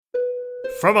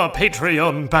From our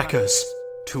Patreon backers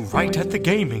to right at the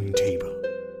gaming table,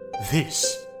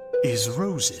 this is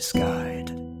Rose's Guide.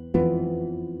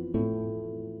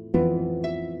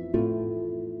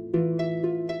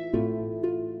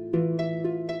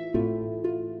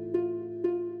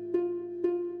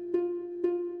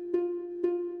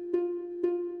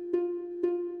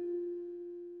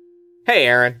 Hey,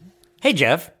 Aaron. Hey,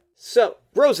 Jeff. So,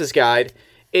 Rose's Guide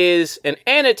is an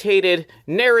annotated,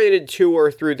 narrated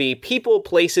tour through the people,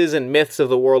 places, and myths of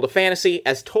the world of fantasy,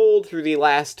 as told through the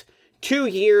last 2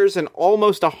 years and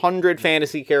almost 100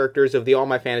 fantasy characters of the All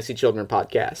My Fantasy Children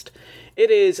podcast.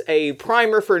 It is a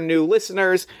primer for new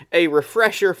listeners, a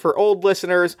refresher for old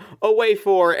listeners, a way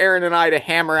for Aaron and I to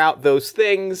hammer out those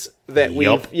things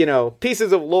that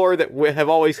pieces of lore that have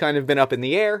always kind of been up in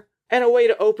the air, and a way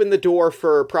to open the door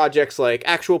for projects like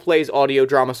actual plays, audio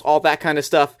dramas, all that kind of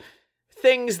stuff.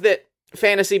 Things that,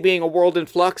 fantasy being a world in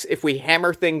flux, if we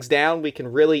hammer things down, we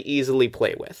can really easily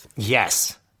play with.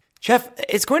 Yes. Jeff, this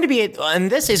is going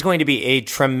to be a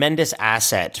tremendous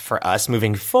asset for us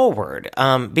moving forward.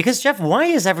 Because, Jeff, why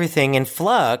is everything in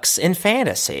flux in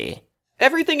fantasy?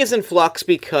 Everything is in flux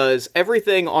because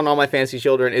everything on All My Fantasy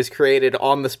Children is created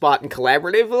on the spot and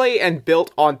collaboratively and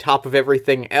built on top of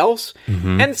everything else.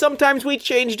 Mm-hmm. And sometimes we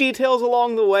change details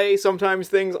along the way. Sometimes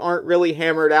things aren't really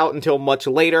hammered out until much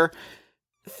later.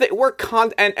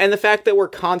 And the fact that we're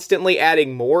constantly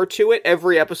adding more to it,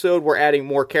 every episode we're adding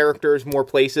more characters, more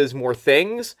places, more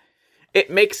things,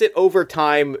 it makes it over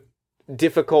time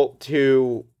difficult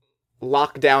to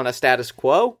lock down a status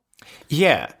quo.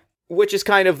 Yeah. Which is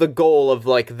kind of the goal of,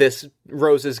 like, this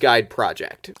Rose's Guide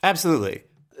project. Absolutely.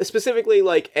 Specifically,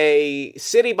 like, a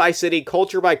city-by-city,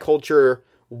 culture-by-culture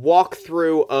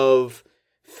walkthrough of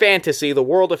fantasy, the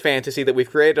world of fantasy that we've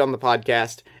created on the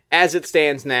podcast, as it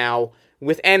stands now,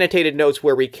 with annotated notes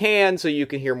where we can, so you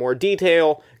can hear more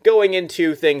detail, going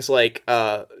into things like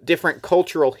different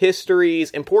cultural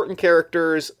histories, important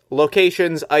characters,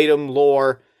 locations, item,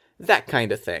 lore, that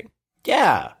kind of thing.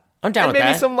 Yeah, I'm down with that. And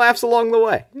maybe some laughs along the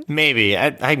way. Maybe.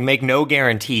 I make no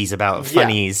guarantees about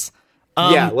funnies.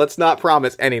 Yeah, let's not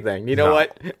promise anything. You know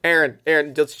what? Aaron,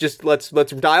 let's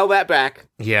dial that back.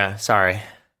 Yeah, sorry.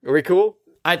 Are we cool?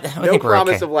 I no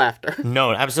promise of laughter.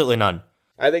 No, absolutely none.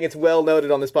 I think it's well noted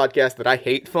on this podcast that I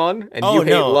hate fun and you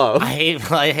hate love.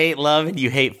 I hate love and you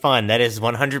hate fun. That is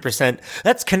 100%.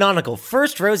 That's canonical.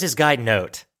 First Rose's Guide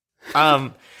note.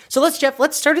 So let's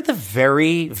start at the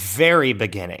very, very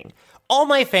beginning. All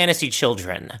My Fantasy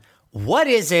Children. What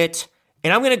is it?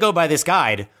 And I'm going to go by this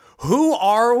guide. Who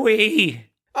are we?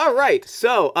 All right.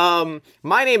 So,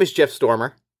 my name is Jeff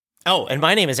Stormer. Oh, and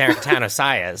my name is Aaron Catano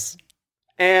Saez.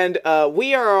 And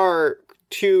we are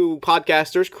two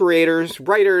podcasters, creators,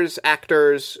 writers,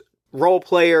 actors, role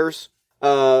players,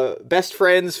 best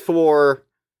friends for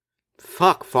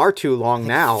far too long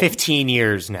now. 15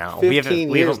 years now.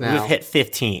 15 years now. We've hit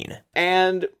 15.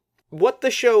 And what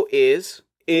the show is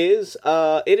it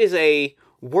is a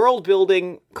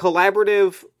world-building,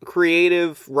 collaborative,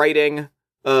 creative writing,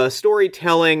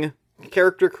 storytelling,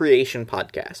 character creation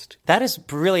podcast. That is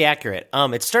really accurate.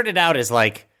 It started out as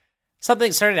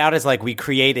we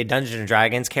create a Dungeons and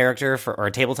Dragons character or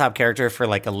a tabletop character for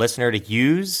like a listener to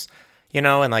use,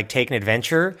 and like take an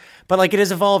adventure. But like it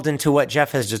has evolved into what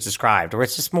Jeff has just described, where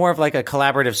it's just more of like a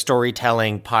collaborative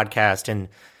storytelling podcast. And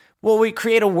we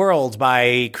create a world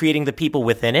by creating the people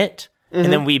within it. Mm-hmm.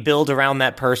 And then we build around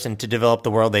that person to develop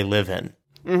the world they live in.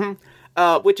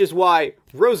 Mm-hmm. Which is why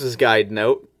Rose's Guide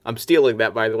note, I'm stealing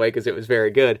that by the way, because it was very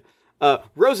good.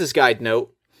 Rose's Guide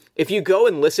note, if you go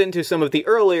and listen to some of the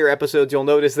earlier episodes, you'll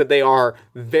notice that they are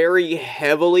very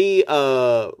heavily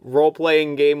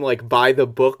role-playing game, like,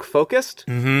 by-the-book focused.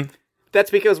 Mm-hmm.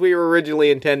 That's because we were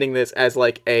originally intending this as,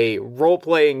 like, a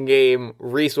role-playing game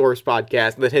resource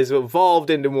podcast that has evolved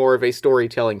into more of a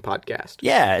storytelling podcast.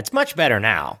 Yeah, it's much better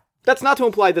now. That's not to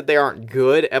imply that they aren't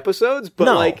good episodes, but,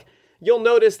 like, you'll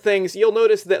notice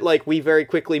that, like, we very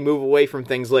quickly move away from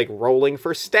things like rolling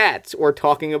for stats or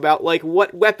talking about, like,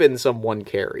 what weapon someone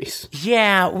carries.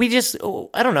 Yeah, we just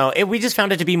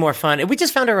found it to be more fun. We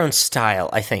just found our own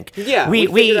style, I think. Yeah, we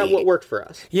figured out what worked for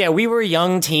us. Yeah, we were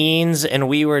young teens, and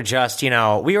we were just, we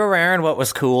were wearing what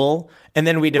was cool, and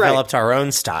then we developed our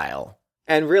own style.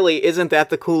 And really, isn't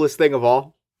that the coolest thing of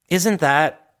all? Isn't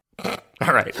that...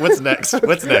 All right, what's next?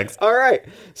 All right,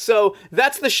 so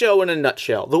that's the show in a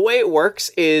nutshell. The way it works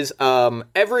is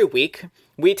every week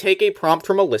we take a prompt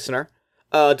from a listener,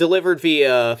 delivered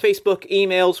via Facebook,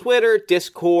 email, Twitter,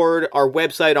 Discord, our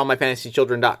website,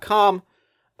 allmyfantasychildren.com.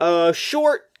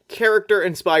 Short,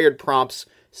 character-inspired prompts,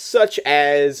 such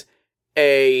as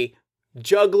a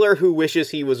juggler who wishes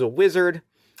he was a wizard,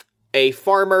 a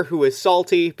farmer who is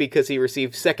salty because he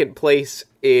received second place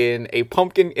in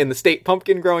the state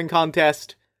pumpkin growing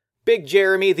contest. Big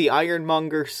Jeremy, the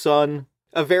ironmonger's son.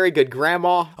 A very good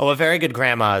grandma. Oh, a very good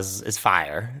grandma is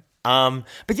fire.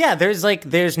 But yeah,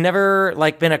 there's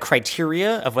never been a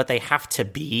criteria of what they have to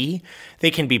be.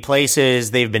 They can be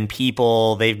places, they've been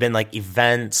people, they've been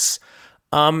events.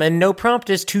 And no prompt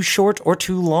is too short or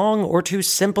too long or too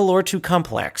simple or too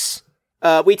complex.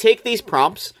 We take these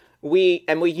prompts, we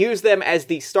use them as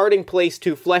the starting place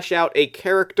to flesh out a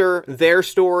character, their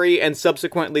story, and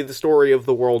subsequently the story of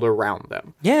the world around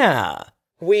them. Yeah.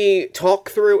 We talk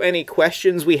through any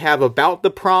questions we have about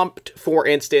the prompt, for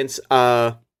instance,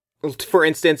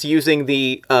 using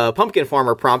the Pumpkin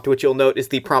Farmer prompt, which you'll note is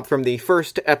the prompt from the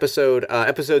first episode,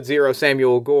 episode 0,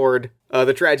 Samuel Gord,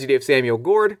 The Tragedy of Samuel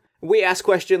Gord. We ask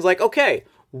questions like, okay,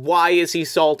 why is he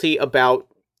salty about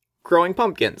growing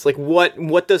pumpkins?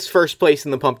 What does first place in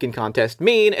the pumpkin contest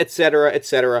mean, etc.,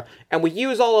 etc. And we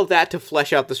use all of that to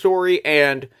flesh out the story,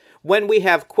 and when we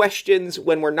have questions,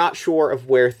 when we're not sure of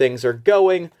where things are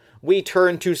going, we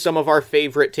turn to some of our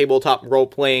favorite tabletop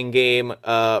role-playing game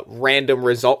random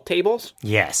result tables.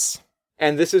 Yes.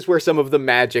 And this is where some of the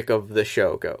magic of the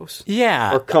show goes.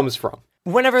 Yeah. Or comes from.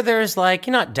 Whenever there's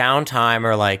not downtime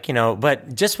or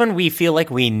but just when we feel like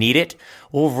we need it,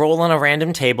 we'll roll on a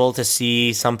random table to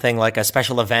see something like a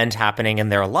special event happening in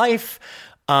their life.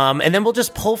 And then we'll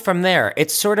just pull from there.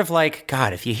 It's sort of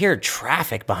God, if you hear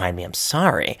traffic behind me, I'm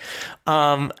sorry.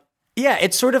 Yeah,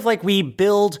 it's sort of we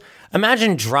build,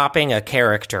 imagine dropping a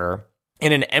character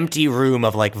in an empty room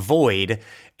of void.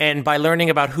 And by learning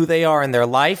about who they are in their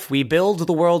life, we build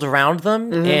the world around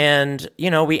them. Mm-hmm. And,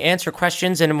 we answer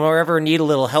questions, and wherever we need a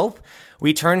little help,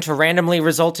 we turn to random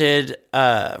results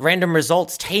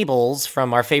tables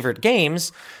from our favorite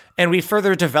games, and we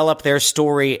further develop their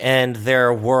story and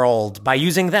their world by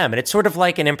using them. And it's sort of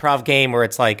like an improv game where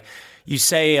it's you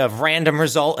say a random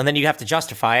result, and then you have to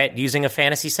justify it using a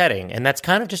fantasy setting. And that's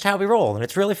kind of just how we roll, and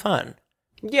it's really fun.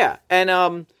 Yeah,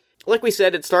 and like we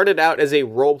said, it started out as a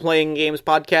role-playing games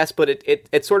podcast, but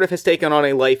it sort of has taken on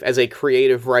a life as a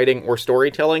creative writing or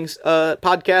storytelling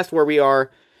podcast, where we are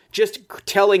just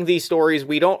telling these stories.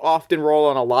 We don't often roll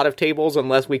on a lot of tables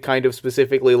unless we kind of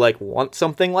specifically want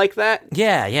something like that.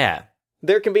 Yeah.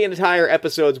 There can be entire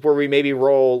episodes where we maybe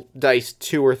roll dice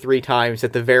 2 or 3 times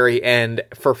at the very end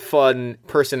for fun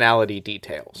personality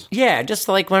details. Yeah, just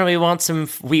when we want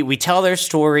we tell their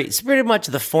story. It's pretty much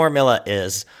the formula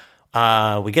is,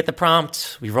 we get the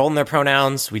prompt, we roll in their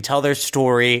pronouns, we tell their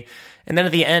story, and then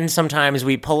at the end, sometimes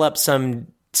we pull up some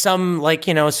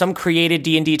created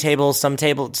D&D tables, some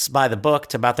tables by the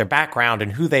book about their background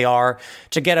and who they are,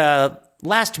 to get a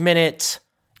last-minute,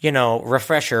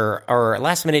 refresher or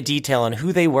last-minute detail on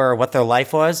who they were, what their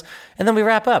life was, and then we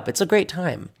wrap up. It's a great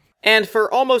time. And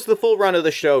for almost the full run of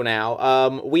the show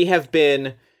now, we have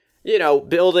been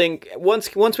building,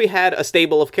 once we had a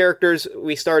stable of characters,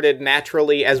 we started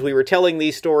naturally, as we were telling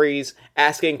these stories,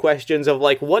 asking questions of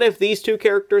what if these two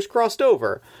characters crossed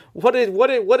over? What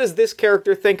does this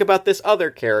character think about this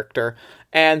other character?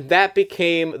 And that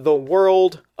became the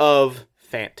world of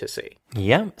fantasy.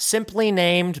 Yeah, simply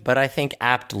named, but I think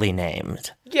aptly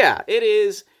named. Yeah, it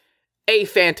is a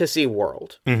fantasy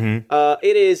world. Mm-hmm.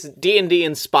 It is D&D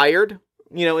inspired.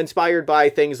 Inspired by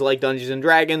things like Dungeons &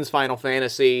 Dragons, Final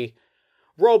Fantasy,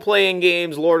 role-playing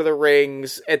games, Lord of the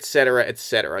Rings, etc.,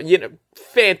 etc.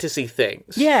 Fantasy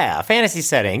things. Yeah, fantasy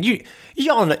setting. You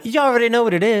already know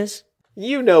what it is.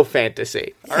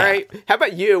 Fantasy. All right? How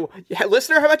about you?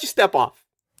 Listener, how about you step off?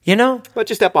 How about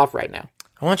you step off right now?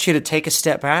 I want you to take a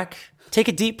step back, take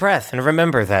a deep breath, and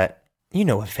remember that you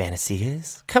know what fantasy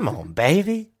is. Come on,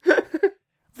 baby.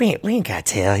 we ain't gotta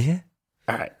tell you.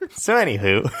 All right, so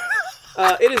anywho...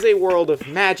 It is a world of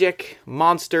magic,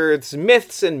 monsters,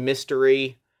 myths, and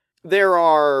mystery. There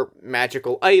are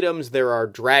magical items, there are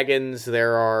dragons,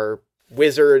 there are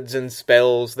wizards and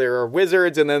spells. There are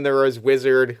wizards, and then there is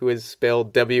wizard, who is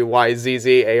spelled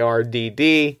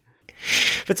Wyzzardd.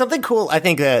 But something cool, I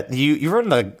think, that you wrote in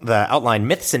the outline,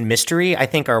 myths and mystery, I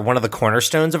think, are one of the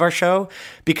cornerstones of our show.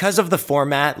 Because of the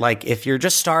format, if you're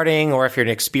just starting or if you're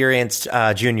an experienced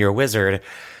junior wizard,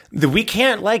 we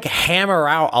can't hammer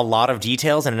out a lot of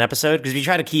details in an episode because we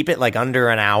try to keep it under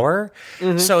an hour.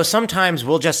 Mm-hmm. So sometimes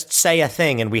we'll just say a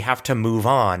thing and we have to move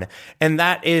on. And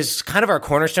that is kind of our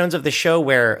cornerstones of the show,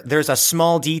 where there's a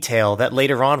small detail that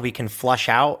later on we can flush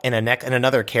out in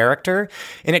another character.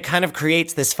 And it kind of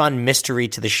creates this fun mystery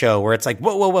to the show where it's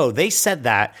whoa, they said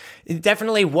that. It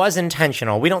definitely was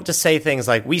intentional. We don't just say things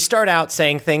we start out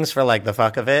saying things for the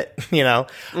fuck of it,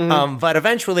 Mm-hmm. But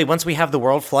eventually, once we have the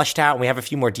world flushed out and we have a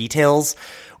few more details,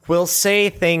 we'll say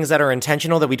things that are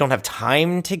intentional that we don't have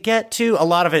time to get to. A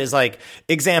lot of it is like,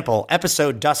 example,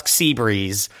 episode Dusk Sea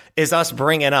Breeze is us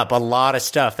bringing up a lot of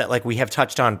stuff that like we have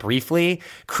touched on briefly,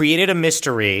 created a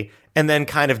mystery, and then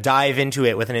kind of dive into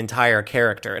it with an entire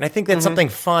character. And I think that's something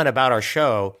fun about our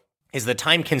show is the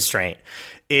time constraint.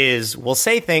 Is we'll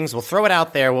say things, we'll throw it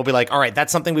out there, we'll be like, all right,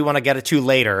 that's something we want to get to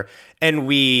later. And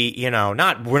we're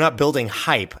not building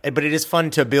hype, but it is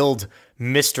fun to build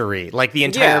mystery, like the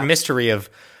entire mystery of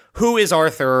who is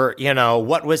Arthur,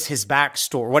 what was his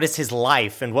backstory, what is his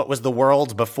life, and what was the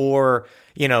world before,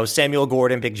 Samuel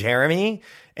Gordon, Big Jeremy,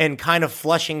 and kind of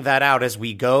flushing that out as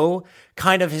we go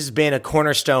kind of has been a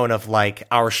cornerstone of like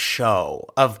our show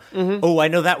of, oh, I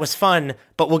know that was fun,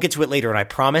 but we'll get to it later, and I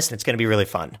promise, and it's going to be really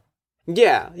fun.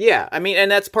 Yeah. I mean,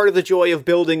 and that's part of the joy of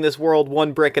building this world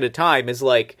one brick at a time is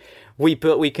like, we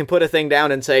can put a thing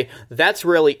down and say, that's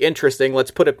really interesting, let's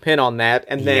put a pin on that,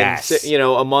 and then,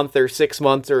 a month or 6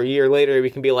 months or a year later, we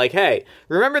can be like, hey,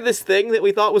 remember this thing that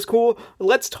we thought was cool?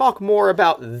 Let's talk more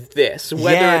about this,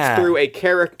 whether it's through a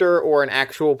character or an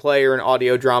actual play or an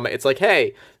audio drama. It's like,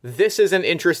 hey, this is an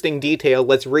interesting detail,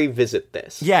 let's revisit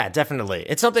this. Yeah, definitely.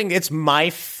 It's my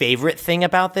favorite thing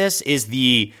about this is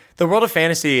the world of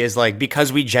fantasy is like,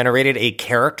 because we generated a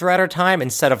character at a time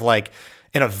instead of like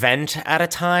an event at a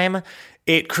time,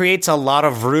 it creates a lot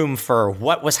of room for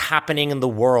what was happening in the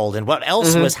world and what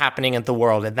else was happening in the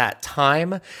world at that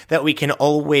time that we can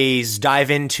always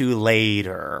dive into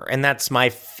later. And that's my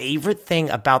favorite thing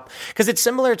about, because it's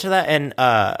similar to that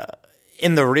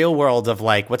in the real world of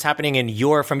like what's happening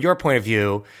from your point of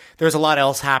view, there's a lot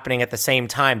else happening at the same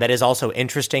time that is also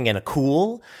interesting and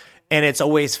cool. And it's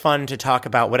always fun to talk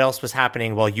about what else was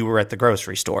happening while you were at the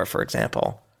grocery store, for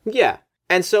example. Yeah.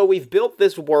 And so we've built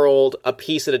this world a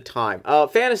piece at a time.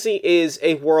 Fantasy is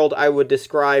a world I would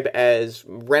describe as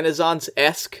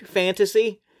Renaissance-esque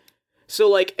fantasy. So,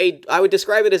 like, I would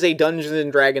describe it as a Dungeons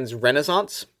and Dragons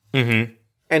Renaissance. Mm-hmm.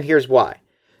 And here's why.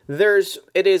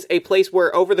 It is a place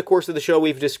where, over the course of the show,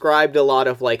 we've described a lot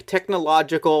of, like,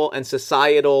 technological and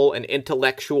societal and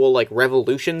intellectual, like,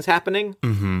 revolutions happening.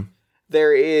 Mm-hmm.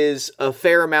 There is a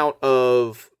fair amount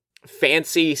of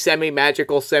fancy,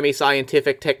 semi-magical,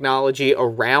 semi-scientific technology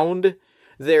around.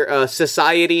 Their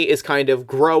society is kind of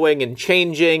growing and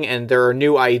changing, and there are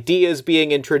new ideas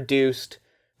being introduced.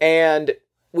 And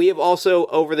we have also,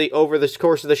 over the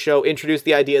course of the show, introduced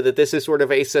the idea that this is sort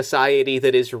of a society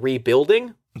that is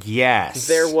rebuilding. Yes.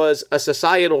 There was a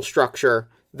societal structure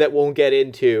that we'll get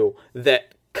into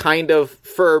that kind of,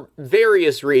 for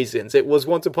various reasons. It was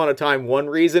once upon a time one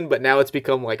reason, but now it's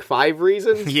become like 5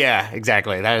 reasons. Yeah,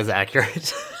 exactly. That is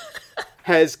accurate.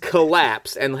 Has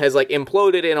collapsed and has like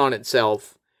imploded in on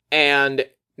itself. And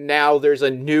now there's a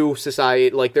new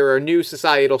society, like there are new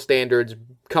societal standards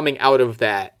coming out of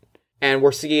that. And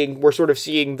we're sort of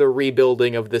seeing the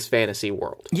rebuilding of this fantasy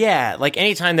world. Yeah, like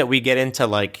anytime that we get into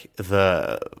like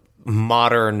the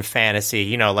modern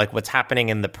fantasy, like what's happening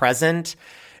in the present,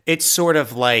 it's sort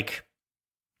of like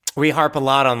we harp a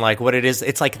lot on like what it is.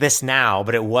 It's like this now,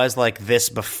 but it was like this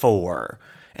before.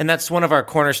 And that's one of our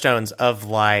cornerstones of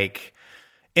like,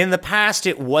 in the past,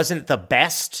 it wasn't the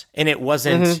best, and it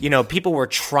wasn't, people were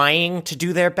trying to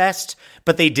do their best,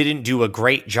 but they didn't do a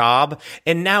great job.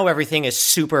 And now everything is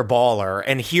super baller,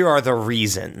 and here are the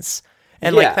reasons.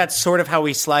 And like, that's sort of how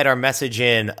we slide our message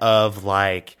in of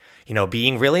like,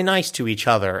 being really nice to each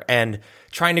other and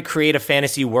trying to create a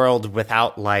fantasy world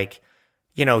without like,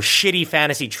 shitty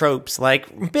fantasy tropes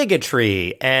like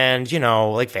bigotry and,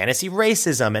 like fantasy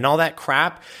racism and all that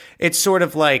crap. It's sort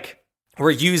of like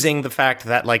we're using the fact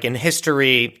that like in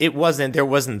history, there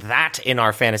wasn't that in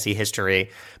our fantasy history,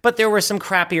 but there were some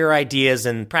crappier ideas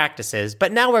and practices,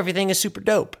 but now everything is super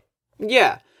dope.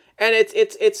 Yeah. And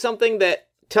it's something that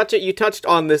you touched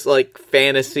on this like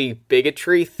fantasy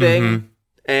bigotry thing.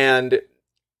 And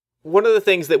one of the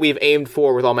things that we've aimed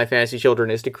for with All My Fantasy Children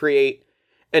is to create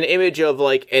an image of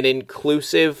like an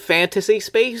inclusive fantasy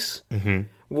space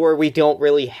where we don't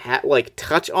really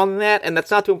touch on that. And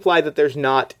that's not to imply that there's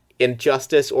not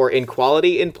injustice or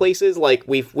inequality in places. Like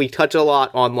we touch a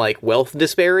lot on like wealth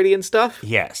disparity and stuff.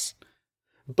 Yes.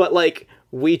 But like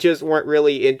we just weren't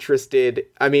really interested.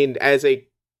 I mean, as a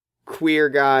queer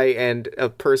guy and a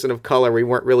person of color, we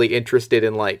weren't really interested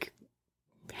in like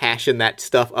hashing that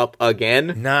stuff up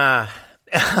again. Nah.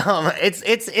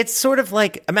 It's sort of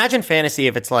like, imagine fantasy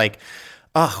if it's like,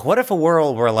 what if a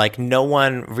world where like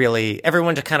everyone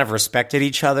just kind of respected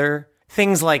each other?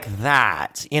 Things like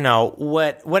that,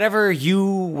 whatever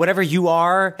you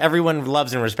are, everyone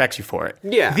loves and respects you for it.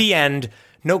 Yeah. The end.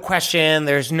 No question.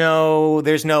 There's no,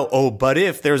 but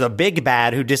if there's a big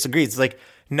bad who disagrees, it's like,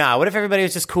 nah, what if everybody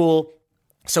was just cool?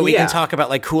 So we Yeah. can talk about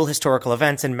like cool historical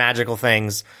events and magical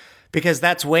things, because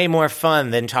that's way more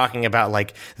fun than talking about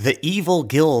like the evil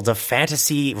guild of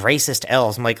fantasy racist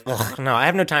elves. I'm like, ugh, no, I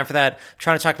have no time for that. I'm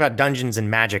trying to talk about dungeons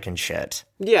and magic and shit.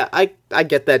 Yeah, I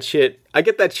get that shit. I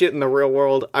get that shit in the real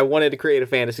world. I wanted to create a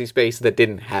fantasy space that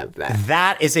didn't have that.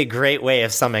 That is a great way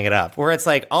of summing it up, where it's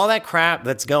like all that crap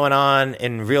that's going on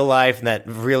in real life and that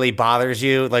really bothers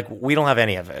you, like we don't have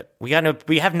any of it. We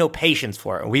have no patience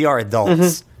for it. We are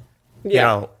adults. Yeah. You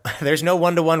know, there's no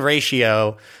 1-to-1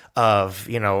 ratio of,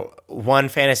 you know, one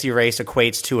fantasy race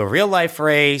equates to a real life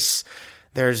race.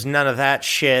 There's none of that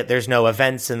shit. There's no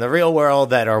events in the real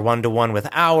world that are 1-to-1 with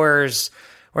ours.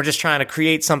 We're just trying to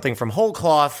create something from whole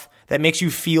cloth that makes you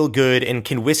feel good and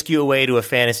can whisk you away to a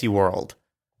fantasy world.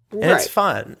 And it's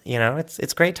fun. You know,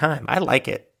 it's great time. I like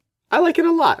it. I like it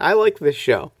a lot. I like this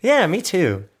show. Yeah, me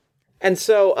too. And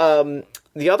so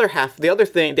the other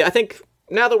thing, I think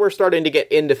now that we're starting to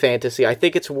get into fantasy, I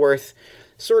think it's worth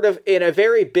sort of in a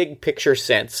very big picture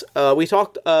sense. We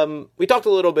talked a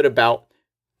little bit about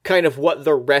kind of what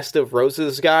the rest of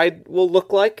Rose's Guide will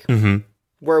look like. Mm-hmm.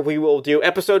 Where we will do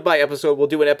episode by episode. We'll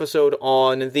do an episode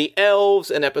on the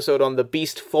elves, an episode on the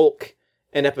beast folk,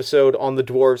 an episode on the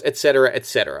dwarves, etc.,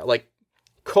 etc. Like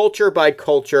culture by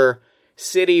culture,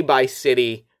 city by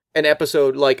city, an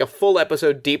episode, like a full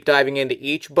episode deep diving into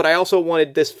each. But I also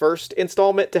wanted this first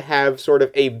installment to have sort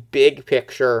of a big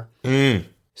picture.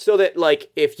 So that,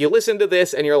 like, if you listen to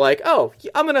this and you're like, oh,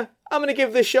 I'm gonna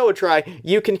give this show a try,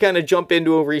 you can kind of jump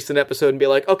into a recent episode and be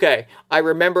like, okay, I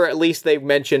remember at least they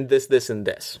mentioned this, this, and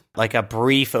this. Like a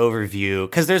brief overview,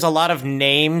 because there's a lot of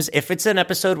names. If it's an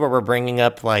episode where we're bringing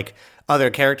up, like, other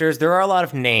characters, there are a lot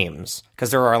of names, because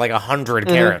there are, like, 100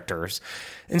 characters.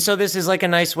 And so this is, like, a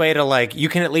nice way to, like, you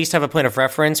can at least have a point of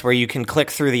reference where you can click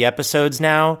through the episodes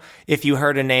now. If you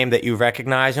heard a name that you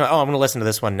recognize, you're like, oh, I'm going to listen to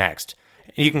this one next.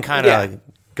 And you can kind of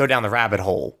go down the rabbit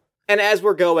hole. And as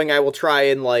we're going, I will try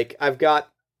and, like,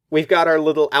 we've got our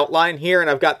little outline here, and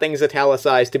I've got things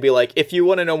italicized to be like, if you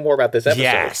want to know more about this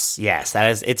episode.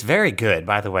 Yes, it's very good,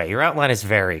 by the way. Your outline is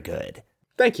very good.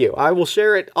 Thank you. I'll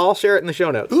share it in the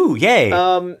show notes. Ooh, yay.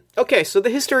 Okay, so the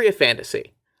history of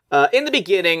fantasy. In the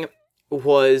beginning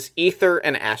was Aether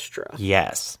and Astra.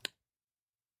 Yes.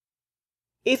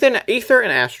 Aether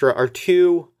and Astra are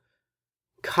two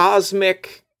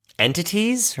cosmic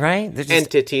entities, right? They're just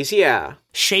entities, yeah.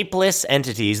 Shapeless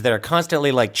entities that are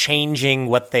constantly like changing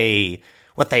what they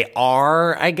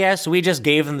are, I guess. We just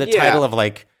gave them the title of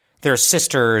like they're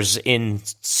sisters in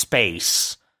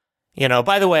space. You know,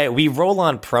 by the way, we roll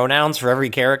on pronouns for every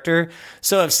character.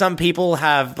 So if some people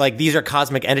have like these are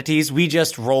cosmic entities, we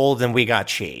just rolled and we got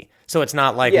she. So it's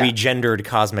not like we gendered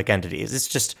cosmic entities.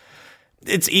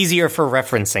 It's easier for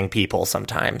referencing people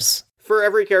sometimes. For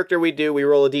every character we do, we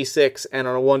roll a d6, and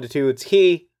on a 1 to 2, it's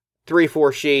he, 3,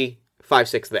 4, she, 5,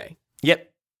 6, they.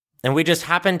 Yep. And we just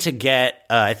happened to get,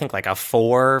 I think, like a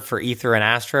 4 for Aether and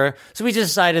Astra. So we just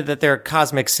decided that they're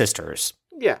cosmic sisters.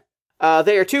 Yeah.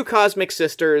 They are two cosmic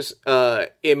sisters,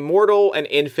 immortal and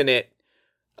infinite.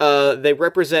 They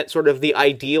represent sort of the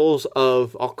ideals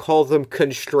of, I'll call them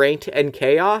constraint and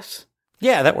chaos.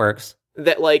 Yeah, that works.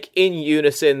 That, like, in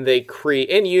unison,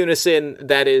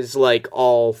 that is, like,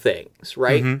 all things,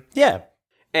 right? Mm-hmm. Yeah.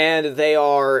 And they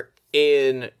are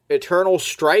in eternal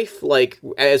strife, like,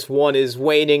 as one is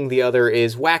waning, the other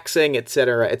is waxing,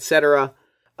 etc., etc.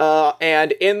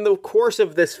 And in the course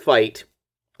of this fight,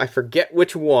 I forget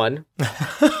which one.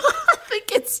 I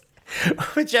think it's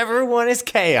whichever one is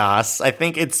chaos. I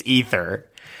think it's Aether.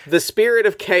 The spirit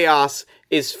of chaos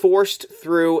is forced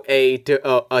through a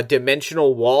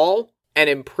dimensional wall and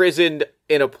imprisoned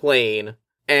in a plane,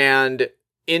 and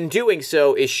in doing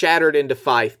so is shattered into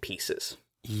 5 pieces.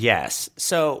 Yes.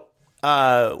 So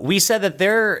we said that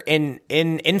there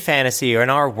in fantasy, or in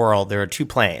our world, there are 2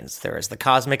 planes. There is the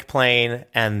cosmic plane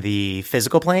and the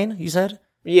physical plane, you said?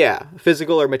 Yeah,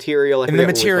 physical or material. In the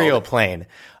material plane.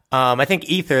 I think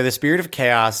Aether, the spirit of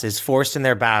chaos, is forced in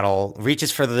their battle,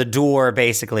 reaches for the door,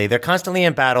 basically. They're constantly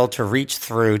in battle to reach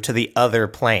through to the other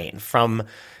plane from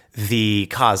the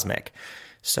cosmic.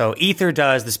 So Aether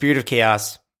does, the spirit of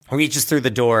chaos, reaches through the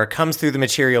door, comes through the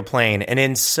material plane, and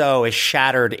in so is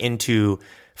shattered into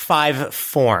 5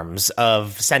 sentient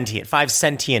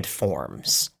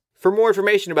forms. For more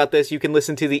information about this, you can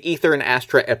listen to the Aether and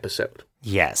Astra episode.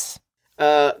 Yes.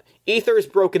 Aether is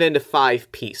broken into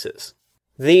 5 pieces.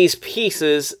 These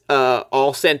pieces,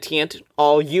 all sentient,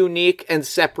 all unique and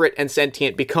separate and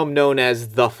sentient, become known as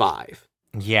the 5.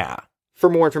 Yeah. For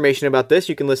more information about this,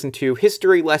 you can listen to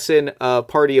History Lesson,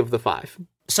 Party of the 5.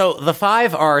 So the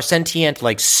five are sentient,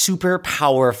 like super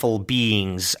powerful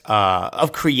beings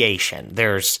of creation.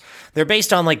 They're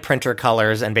based on like printer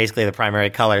colors and basically the primary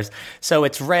colors. So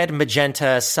it's red,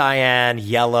 magenta, cyan,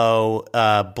 yellow,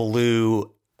 blue,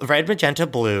 red, magenta,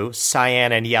 blue,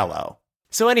 cyan, and yellow.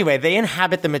 So anyway, they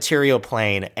inhabit the material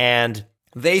plane and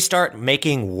they start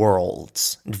making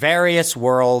worlds, various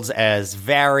worlds as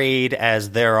varied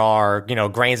as there are,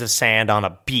 grains of sand on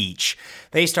a beach.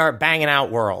 They start banging out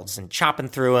worlds and chopping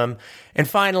through them. And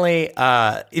finally,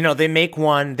 they make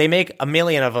a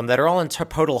million of them that are all in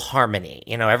total harmony.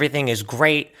 Everything is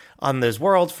great on those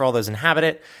worlds for all those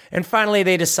inhabit. And finally,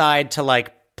 they decide to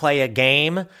like play a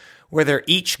game where they're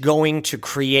each going to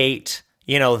create,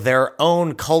 their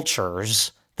own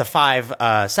cultures, the five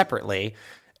separately.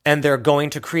 And they're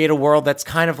going to create a world that's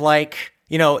kind of like,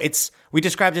 we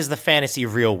described it as the fantasy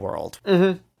real world.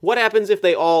 Mm-hmm. What happens if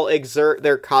they all exert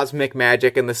their cosmic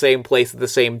magic in the same place at the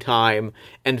same time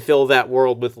and fill that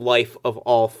world with life of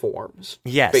all forms?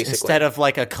 Yes, basically. Instead of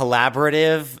like a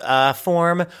collaborative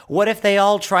form, what if they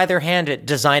all try their hand at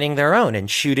designing their own and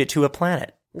shoot it to a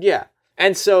planet? Yeah.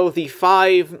 And so the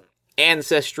five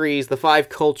ancestries, the five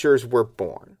cultures were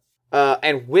born.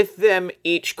 And with them,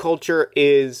 each culture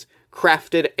is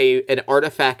crafted an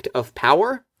artifact of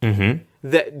power. Mm-hmm.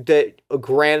 That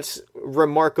grants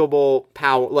remarkable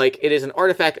power. Like, it is an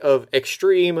artifact of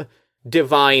extreme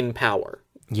divine power.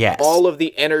 Yes. All of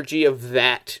the energy of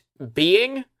that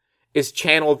being is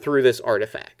channeled through this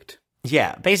artifact.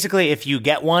 Yeah, basically, if you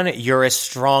get one, you're as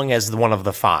strong as one of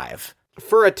the five.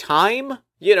 For a time,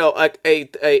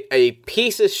 a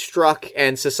peace is struck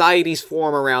and societies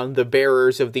form around the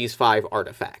bearers of these five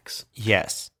artifacts.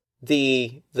 Yes.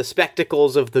 The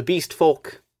spectacles of the beast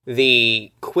folk,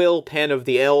 the quill pen of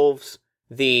the elves,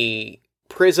 the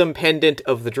prism pendant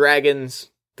of the dragons,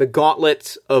 the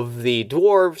gauntlets of the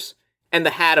dwarves, and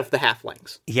the hat of the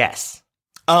halflings. Yes.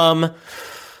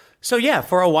 So yeah,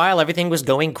 for a while everything was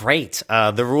going great.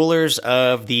 The rulers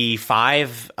of the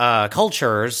five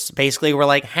cultures basically were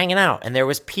like hanging out, and there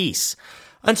was peace.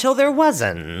 Until there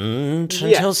wasn't.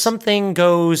 Yes. Until something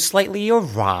goes slightly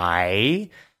awry.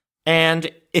 And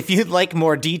if you'd like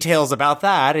more details about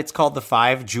that, it's called the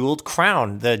Five Jeweled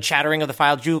Crown. The Chattering of the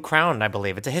Five Jeweled Crown, I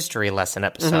believe. It's a history lesson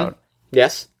episode. Mm-hmm.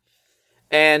 Yes.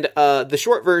 And the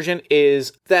short version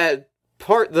is that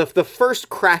the first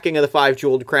cracking of the Five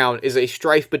Jeweled Crown is a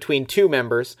strife between two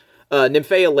members,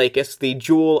 Nymphaea Lacus, the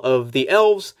jewel of the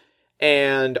elves,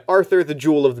 and Arthur, the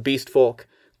jewel of the beast folk,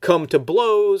 come to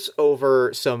blows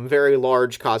over some very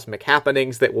large cosmic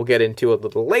happenings that we'll get into a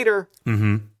little later.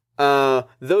 Mm-hmm.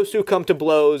 Those two come to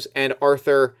blows, and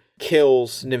Arthur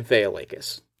kills Nymphaea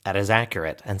Lacus. That is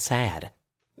accurate and sad.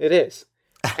 It is.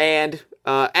 And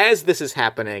as this is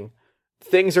happening,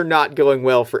 things are not going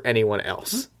well for anyone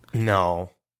else.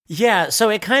 No. Yeah, so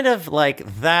it kind of like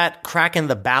that crack in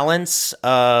the balance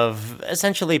of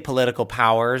essentially political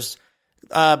powers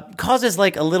causes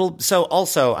like a little. So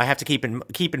also, I have to keep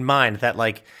in mind that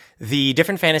like the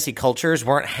different fantasy cultures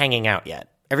weren't hanging out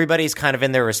yet. Everybody's kind of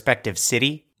in their respective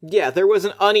city. Yeah, there was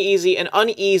an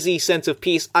uneasy sense of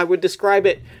peace. I would describe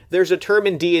it, there's a term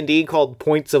in D&D called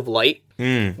points of light,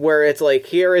 where it's like,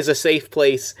 here is a safe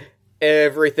place,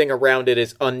 everything around it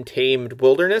is untamed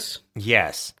wilderness.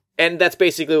 Yes. And that's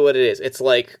basically what it is. It's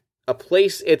like a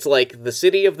place, it's like the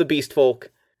city of the beast folk,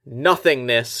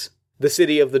 nothingness, the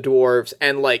city of the dwarves,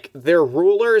 and like, their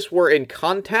rulers were in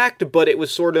contact, but it was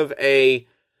sort of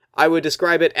I would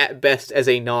describe it at best as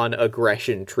a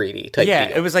non-aggression treaty type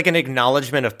deal. It was like an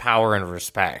acknowledgement of power and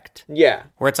respect. Yeah.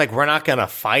 Where it's like, we're not going to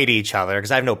fight each other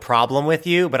because I have no problem with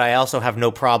you, but I also have no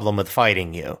problem with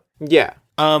fighting you. Yeah.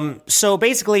 So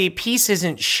basically, peace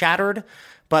isn't shattered,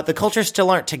 but the cultures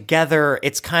still aren't together.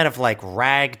 It's kind of like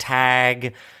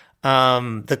ragtag.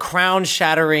 The crown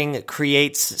shattering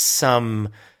creates some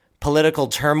political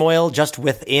turmoil just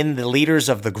within the leaders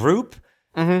of the group.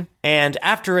 Mm-hmm. And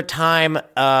after a time,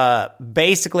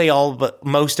 basically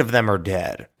most of them are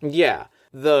dead. Yeah.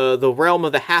 The realm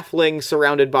of the halflings,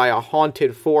 surrounded by a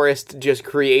haunted forest, just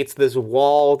creates this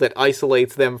wall that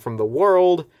isolates them from the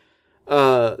world.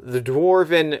 The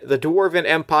dwarven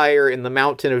empire in the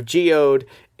mountain of Geode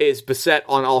is beset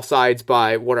on all sides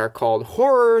by what are called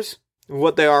horrors.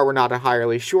 What they are, we're not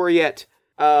entirely sure yet.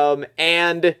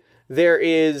 And there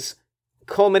is,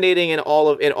 culminating in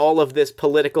all of this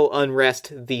political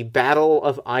unrest, the Battle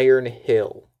of Iron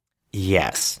Hill.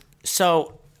 Yes.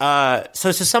 So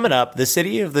So to sum it up, the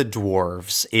city of the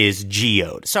dwarves is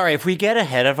geode. Sorry if we get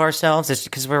ahead of ourselves. It's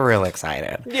because we're real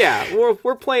excited. Yeah,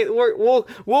 we're playing. We'll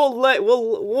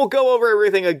go over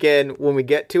everything again when we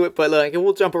get to it. But like,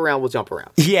 we'll jump around.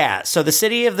 Yeah. So the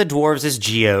city of the dwarves is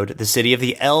geode. The city of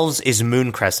the elves is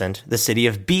Moon Crescent. The city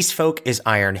of beast folk is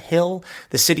Iron Hill.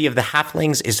 The city of the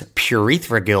halflings is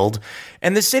Purethra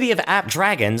and the city of apt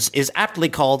dragons is aptly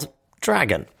called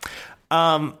Dragon.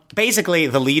 Basically,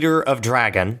 the leader of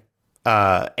Dragon,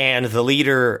 and the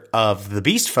leader of the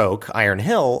Beast Folk, Iron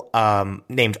Hill,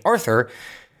 named Arthur,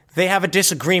 they have a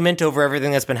disagreement over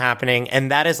everything that's been happening,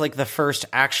 and that is like the first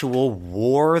actual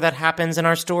war that happens in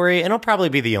our story, and it'll probably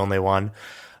be the only one.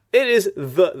 It is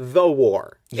the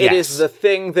war. Yes. It is the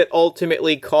thing that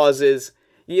ultimately causes,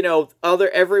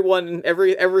 everything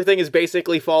is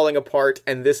basically falling apart,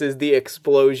 and this is the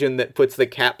explosion that puts the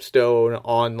capstone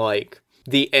on like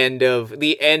the end of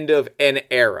an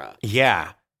era.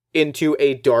 Yeah. Into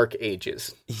a dark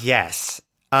ages. Yes.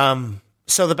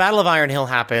 So the Battle of Iron Hill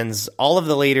happens. All of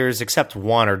the leaders except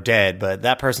one are dead, but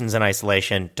that person's in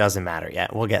isolation. Doesn't matter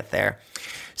yet. We'll get there.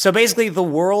 So basically, the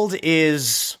world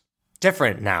is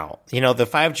different now. The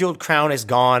five-jeweled crown is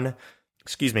gone.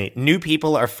 Excuse me. New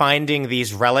people are finding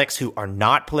these relics who are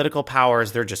not political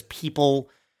powers. They're just people.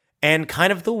 And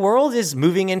kind of the world is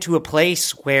moving into a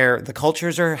place where the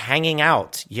cultures are hanging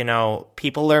out.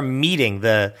 People are meeting.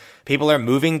 People are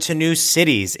moving to new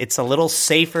cities. It's a little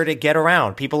safer to get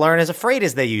around. People aren't as afraid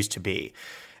as they used to be.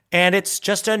 And it's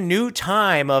just a new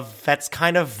time that's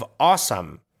kind of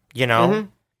awesome, Mm-hmm.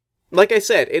 Like I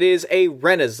said, it is a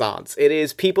renaissance. It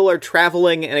is people are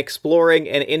traveling and exploring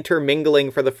and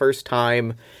intermingling for the first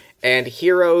time. And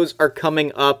heroes are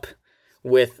coming up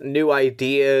with new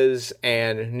ideas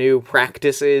and new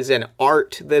practices and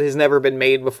art that has never been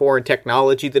made before and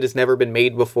technology that has never been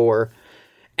made before.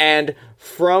 And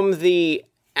from the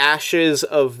ashes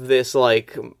of this,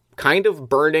 like, kind of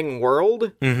burning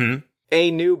world,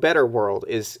 a new, better world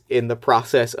is in the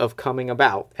process of coming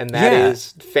about. And that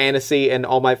is fantasy and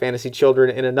All My Fantasy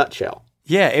Children in a nutshell.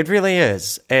 Yeah, it really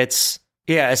is.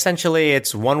 Essentially,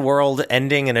 it's one world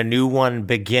ending and a new one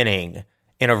beginning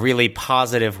in a really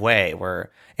positive way,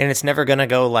 and it's never gonna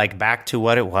go like back to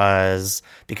what it was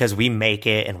because we make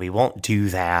it and we won't do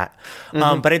that.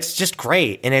 But it's just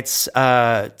great, and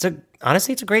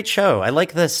honestly, it's a great show. I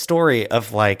like the story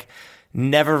of like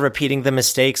never repeating the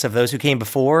mistakes of those who came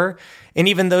before, and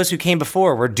even those who came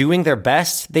before were doing their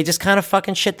best. They just kind of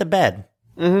fucking shit the bed,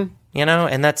 and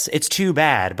it's too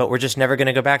bad. But we're just never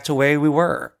gonna go back to where we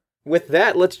were. With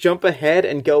that, let's jump ahead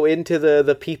and go into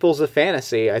the Peoples of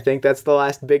Fantasy. I think that's the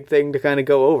last big thing to kind of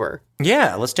go over.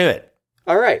 Yeah, let's do it.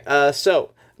 All right, so,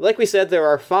 like we said, there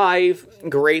are 5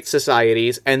 great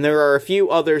societies, and there are a few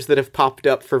others that have popped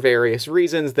up for various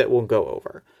reasons that we'll go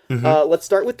over. Let's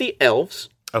start with the elves.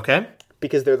 Okay.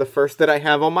 Because they're the first that I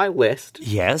have on my list.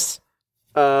 Yes.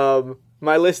 My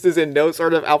list is in no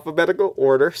sort of alphabetical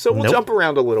order, so we'll jump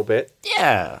around a little bit.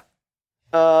 Yeah.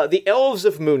 The elves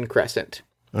of Moon Crescent.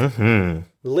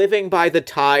 Living by the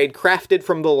tide, crafted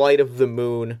from the light of the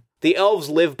moon. The elves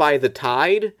live by the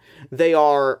tide. They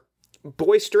are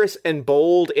boisterous and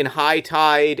bold in high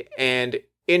tide and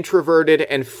introverted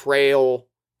and frail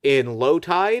in low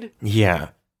tide. Yeah.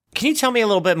 Can you tell me a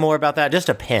little bit more about that? Just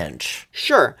a pinch.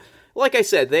 Sure. Like I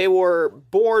said, they were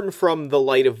born from the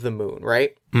light of the moon,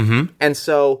 right? And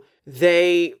so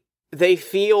they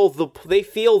feel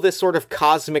this sort of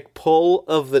cosmic pull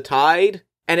of the tide.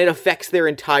 And it affects their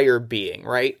entire being,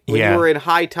 right? When you're in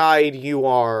high tide, you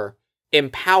are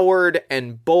empowered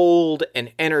and bold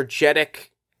and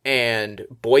energetic and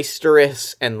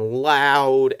boisterous and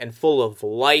loud and full of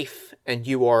life. And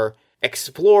you are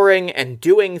exploring and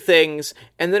doing things.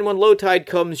 And then when low tide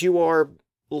comes, you are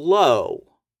low.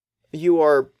 You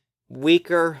are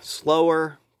weaker,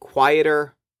 slower,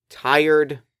 quieter,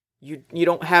 tired. You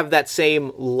don't have that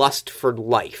same lust for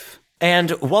life.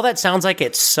 And while that sounds like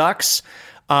it sucks,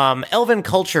 elven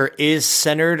culture is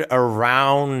centered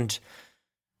around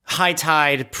high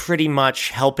tide pretty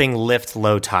much helping lift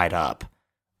low tide up.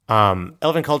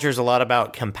 Elven culture is a lot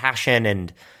about compassion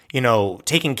and,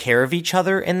 taking care of each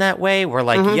other in that way, where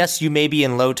yes, you may be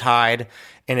in low tide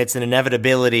and it's an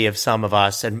inevitability of some of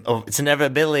us and it's an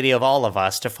inevitability of all of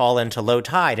us to fall into low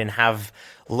tide and have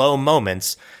low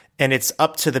moments. And it's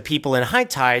up to the people in high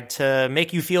tide to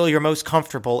make you feel your most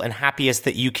comfortable and happiest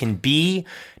that you can be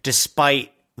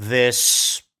despite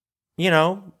this,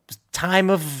 time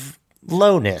of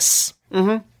lowness.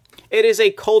 It is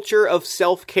a culture of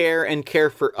self-care and care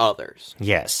for others.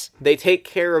 Yes. They take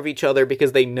care of each other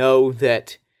because they know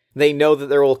that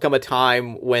there will come a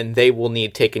time when they will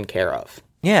need taken care of.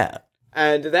 Yeah.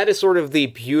 And that is sort of the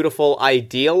beautiful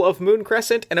ideal of Moon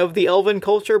Crescent and of the elven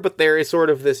culture, but there is sort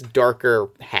of this darker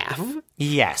half.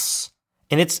 Yes.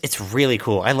 And it's really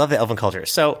cool. I love the elven culture.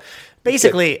 So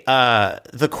basically,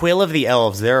 the quill of the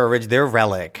elves, their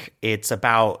relic, it's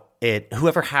about it.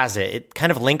 Whoever has it, it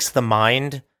kind of links the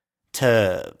mind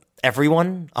to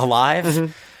everyone alive.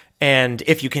 Mm-hmm. And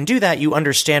if you can do that, you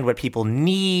understand what people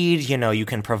need. You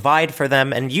can provide for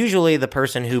them. And usually the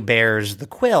person who bears the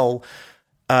quill,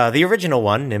 the original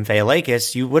one,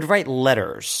 Nymphaeolacus, you would write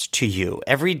letters to you.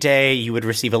 Every day you would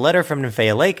receive a letter from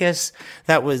Nymphaeolacus.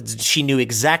 She knew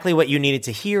exactly what you needed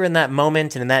to hear in that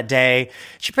moment and in that day.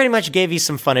 She pretty much gave you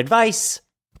some fun advice,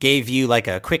 gave you like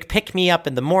a quick pick-me-up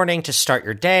in the morning to start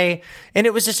your day. And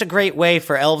it was just a great way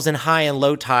for elves in high and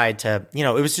low tide to, it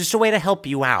was just a way to help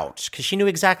you out because she knew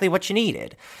exactly what you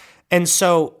needed. And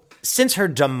so since her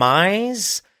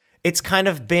demise, it's kind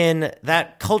of been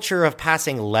that culture of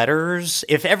passing letters.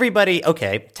 If everybody,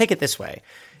 okay, take it this way.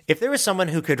 If there was someone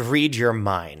who could read your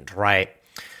mind, right,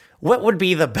 what would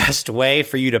be the best way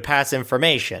for you to pass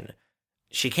information?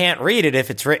 She can't read it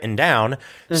if it's written down.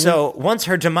 Mm-hmm. So once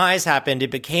her demise happened, it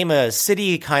became a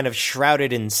city kind of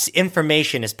shrouded in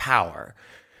information is power.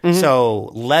 Mm-hmm.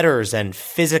 So letters and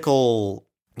physical,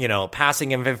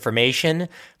 passing of information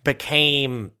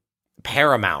became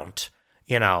paramount.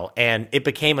 And it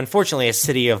became, unfortunately, a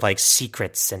city of, like,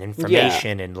 secrets and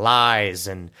information and lies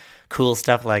and cool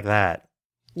stuff like that.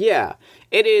 Yeah.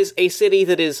 It is a city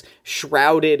that is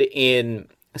shrouded in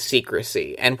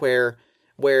secrecy, and where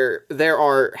there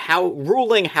are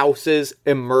ruling houses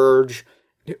emerge,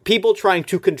 people trying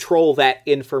to control that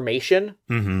information,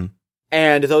 mm-hmm.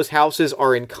 and those houses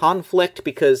are in conflict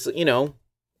because,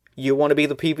 you want to be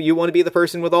the people. You want to be the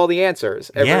person with all the answers.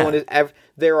 Everyone is.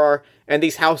 And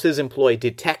these houses employ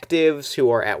detectives who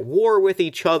are at war with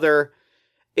each other.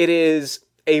 It is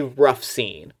a rough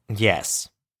scene. Yes,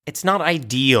 it's not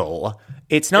ideal.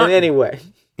 It's not in any way.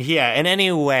 Yeah, in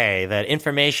any way that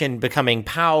information becoming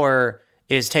power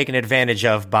is taken advantage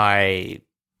of by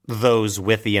those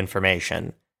with the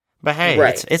information. But hey,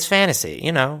 right. It's fantasy.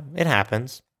 It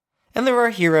happens, and there are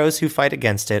heroes who fight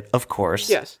against it, of course.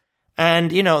 Yes.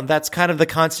 And, that's kind of the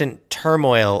constant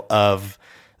turmoil of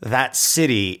that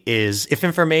city is if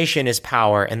information is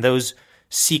power and those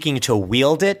seeking to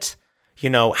wield it,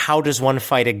 how does one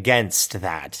fight against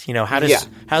that? How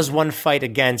does one fight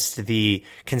against the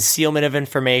concealment of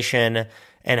information,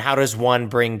 and how does one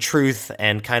bring truth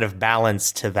and kind of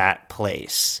balance to that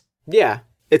place? Yeah,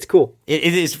 it's cool. It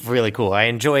is really cool. I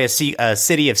enjoy a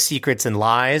city of secrets and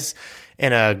lies,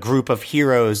 and a group of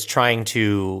heroes trying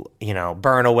to,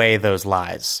 burn away those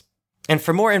lies. And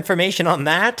for more information on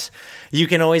that, you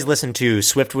can always listen to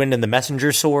Swiftwind and the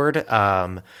Messenger Sword,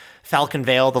 Falcon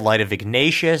Vale, The Light of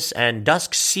Ignatius, and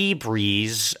Dusk Sea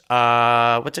Breeze,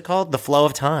 what's it called? The Flow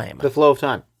of Time. The Flow of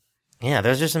Time. Yeah,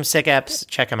 those are some sick eps.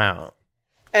 Check them out.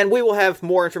 And we will have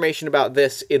more information about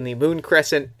this in the Moon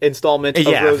Crescent installment of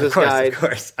Rosa's Guide. Of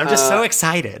course. I'm just so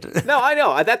excited. No, I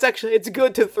know. It's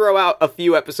good to throw out a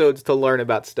few episodes to learn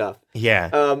about stuff. Yeah.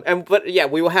 But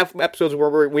we will have episodes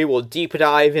where we will deep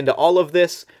dive into all of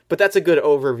this, but that's a good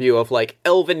overview of, like,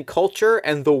 elven culture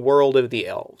and the world of the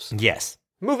elves. Yes.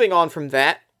 Moving on from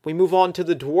that, we move on to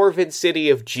the dwarven city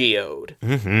of Geode,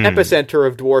 mm-hmm. epicenter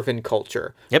of dwarven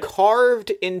culture, yep. carved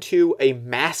into a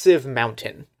massive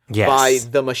mountain. Yes. By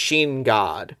the machine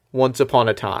god once upon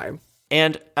a time.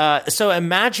 And so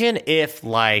imagine if,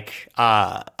 like,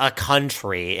 a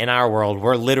country in our world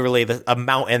were literally a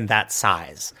mountain that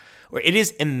size. Where it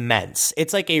is immense.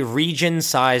 It's like a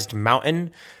region-sized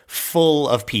mountain full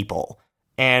of people.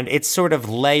 And it's sort of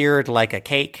layered like a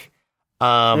cake.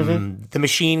 Mm-hmm. The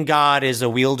machine god is a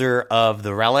wielder of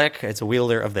the relic. It's a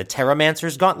wielder of the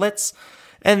Terramancer's gauntlets.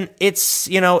 And it's,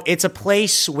 it's a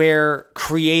place where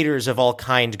creators of all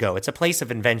kind go. It's a place of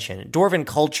invention. Dwarven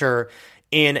culture,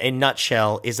 in a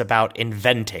nutshell, is about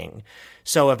inventing.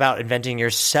 So about inventing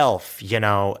yourself,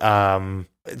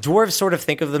 Dwarves sort of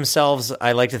think of themselves,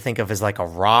 I like to think of as like a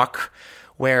rock,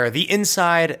 where the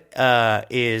inside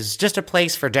is just a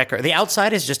place for the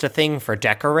outside is just a thing for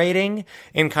decorating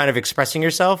and kind of expressing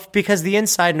yourself, because the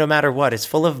inside, no matter what, is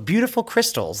full of beautiful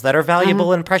crystals that are valuable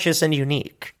mm-hmm. and precious and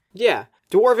unique. Yeah.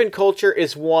 Dwarven culture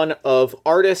is one of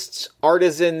artists,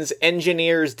 artisans,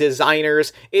 engineers,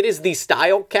 designers. It is the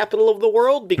style capital of the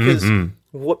world because mm-hmm.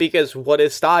 what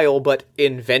is style but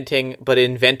inventing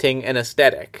an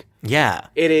aesthetic? Yeah.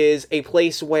 It is a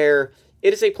place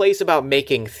about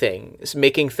making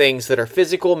things that are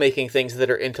physical, making things that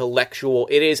are intellectual.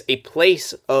 It is the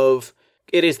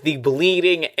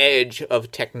bleeding edge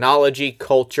of technology,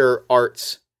 culture,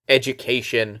 arts,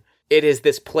 education. It is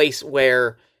this place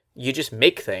where you just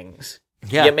make things.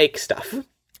 Yeah. You make stuff.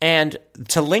 And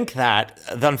to link that,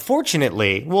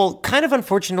 unfortunately, well, kind of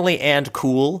unfortunately and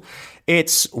cool,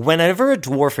 it's whenever a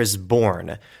dwarf is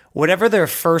born, whatever their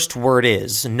first word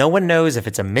is, no one knows if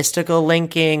it's a mystical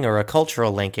linking or a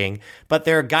cultural linking, but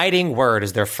their guiding word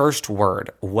is their first word.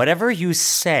 Whatever you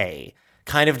say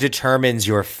kind of determines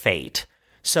your fate.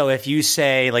 So if you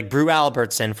say, like Brew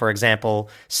Albertson, for example,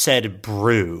 said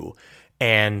brew,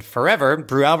 and forever,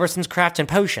 Brew Albertson's crafting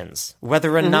potions.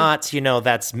 Whether or not,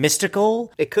 that's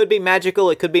mystical. It could be magical,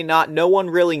 it could be not. No one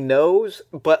really knows,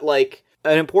 but, like,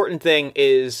 an important thing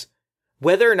is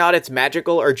whether or not it's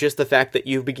magical or just the fact that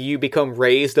you become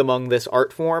raised among this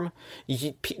art form.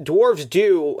 Dwarves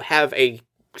do have a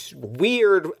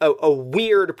weird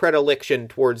predilection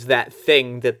towards that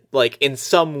thing that, like, in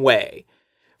some way.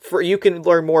 You can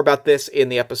learn more about this in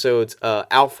the episodes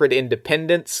Alfred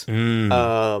Independence,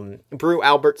 Brew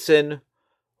Albertson,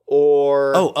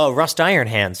 or... Rust Iron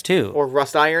Hands, too. Or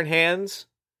Rust Iron Hands.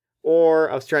 Or,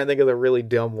 I was trying to think of the really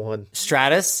dumb one.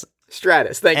 Stratus,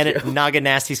 thank you. And Noggin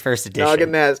Nasty's first edition.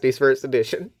 Noggin Nasty's first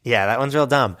edition. Yeah, that one's real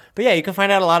dumb. But yeah, you can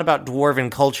find out a lot about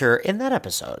dwarven culture in those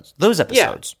episodes.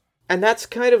 Yeah. And that's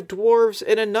kind of dwarves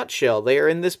in a nutshell. They are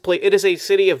in this place. It is a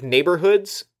city of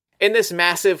neighborhoods. In this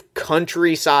massive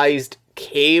country-sized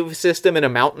cave system in a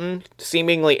mountain,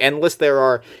 seemingly endless, there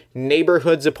are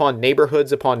neighborhoods upon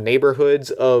neighborhoods upon neighborhoods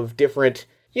of different,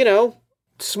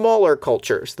 smaller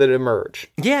cultures that emerge.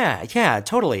 Yeah,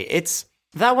 totally.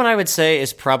 That one I would say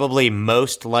is probably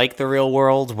most like the real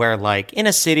world, where, like, in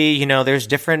a city, there's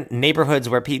different neighborhoods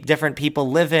where different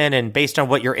people live in, and based on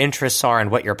what your interests are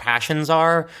and what your passions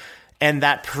are. And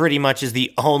that pretty much is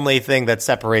the only thing that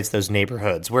separates those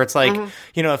neighborhoods. Where it's like,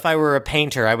 if I were a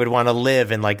painter, I would want to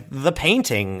live in, like, the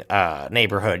painting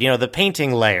neighborhood, the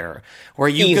painting layer. Where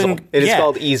you Easel. can... It is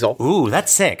called Easel. Ooh,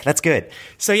 that's sick. That's good.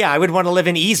 So yeah, I would want to live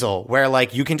in Easel, where,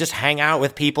 like, you can just hang out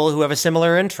with people who have a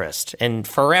similar interest. And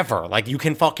forever. Like, you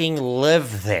can fucking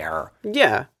live there.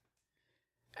 Yeah.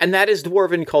 And that is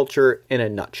dwarven culture in a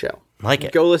nutshell. Like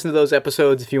it. Go listen to those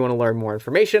episodes if you want to learn more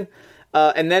information.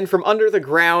 And then from under the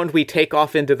ground, we take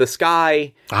off into the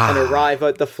sky and arrive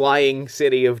at the flying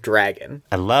city of Dragon.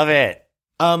 I love it.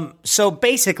 So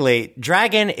basically,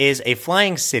 Dragon is a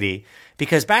flying city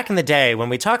because back in the day, when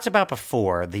we talked about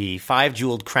before, the 5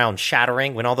 jeweled crown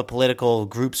shattering, when all the political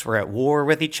groups were at war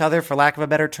with each other, for lack of a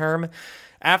better term,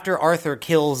 after Arthur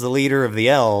kills the leader of the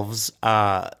elves,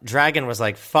 Dragon was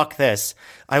like, fuck this.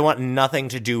 I want nothing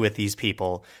to do with these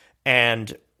people.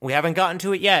 And we haven't gotten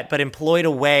to it yet, but employed a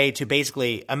way to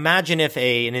basically imagine if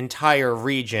an entire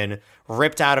region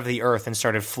ripped out of the earth and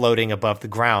started floating above the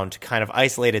ground to kind of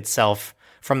isolate itself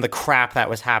from the crap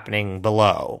that was happening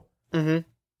below. Mm-hmm.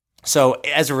 So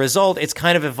as a result, it's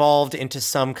kind of evolved into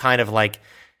some kind of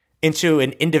into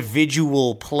an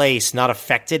individual place not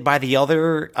affected by the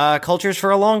other cultures for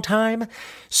a long time.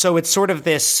 So it's sort of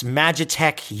this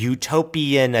Magitech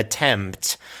utopian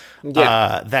attempt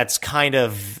that's kind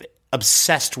of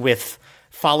obsessed with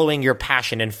following your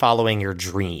passion and following your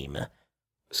dream.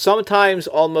 Sometimes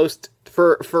almost,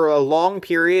 for a long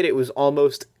period, it was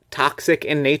almost toxic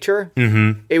in nature.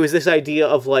 Mm-hmm. It was this idea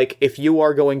of, like, if you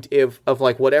are going to,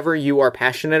 whatever you are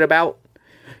passionate about,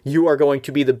 you are going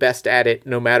to be the best at it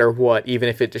no matter what, even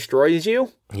if it destroys you.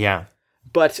 Yeah.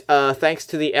 But thanks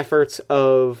to the efforts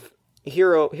of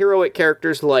heroic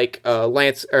characters like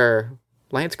Lance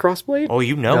Crossblade? Oh,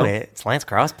 it. It's Lance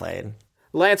Crossblade.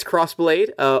 Lance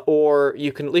Crossblade, or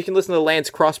you can listen to Lance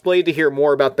Crossblade to hear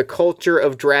more about the culture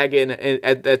of Dragon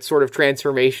and that sort of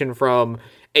transformation from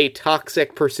a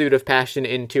toxic pursuit of passion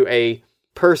into a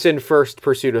person-first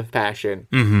pursuit of passion.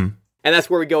 Mm-hmm. And that's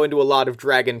where we go into a lot of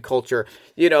Dragon culture.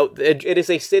 It is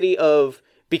a city of...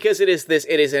 Because it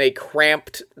is in a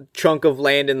cramped chunk of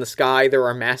land in the sky, there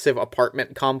are massive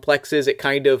apartment complexes.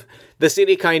 The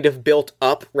city kind of built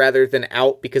up rather than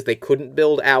out because they couldn't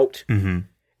build out. Mm-hmm.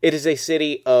 It is a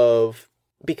city of,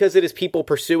 because it is people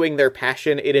pursuing their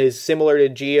passion, it is similar to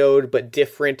Geode, but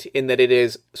different in that it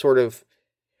is sort of,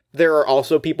 there are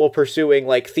also people pursuing,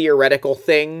 like, theoretical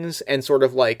things and sort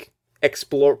of, like,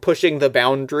 pushing the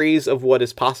boundaries of what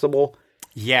is possible.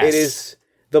 Yes.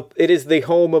 It is the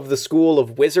home of the School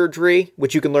of Wizardry,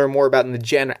 which you can learn more about in the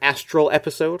Gen Astral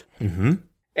episode. Mm-hmm.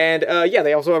 And,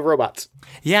 they also have robots.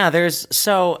 Yeah,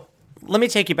 let me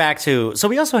take you back to... So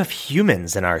we also have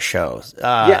humans in our shows.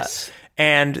 Yes.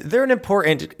 And they're an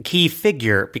important key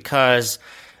figure because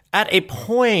at a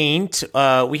point,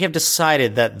 we have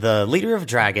decided that the leader of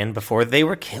Dragon, before they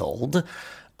were killed,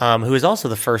 who is also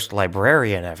the first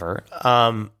librarian ever,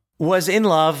 was in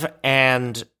love,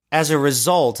 and as a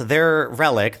result, their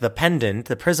relic, the pendant,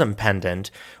 the prism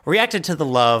pendant, reacted to the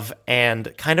love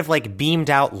and kind of, like, beamed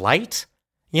out light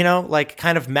You know, like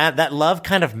kind of that love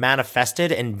kind of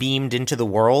manifested and beamed into the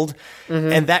world,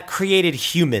 and that created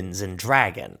humans and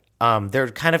dragon. They're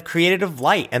kind of created of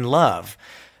light and love.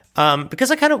 Because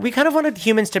we kind of wanted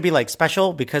humans to be like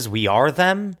special because we are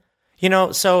them. You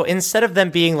know, so instead of them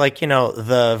being like, you know,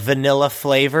 the vanilla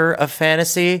flavor of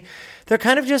fantasy, they're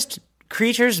kind of just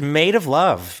creatures made of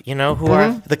love, you know, who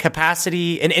have the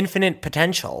capacity and infinite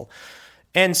potential.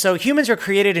 And so humans were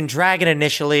created in Dragon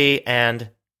initially,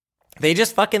 and they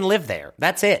just fucking live there.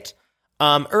 That's it.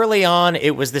 Early on,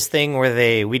 it was this thing where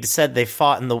they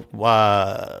fought in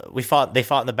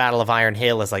the Battle of Iron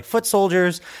Hill as like foot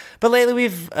soldiers, but lately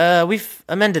we've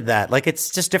amended that. Like it's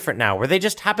just different now, where they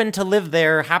just happen to live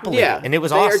there happily, and it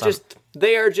was awesome.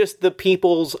 They are just the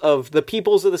peoples of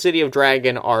the city of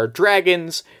Dragon are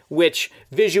dragons, which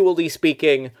visually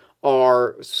speaking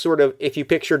are sort of, if you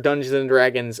picture Dungeons and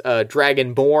Dragons,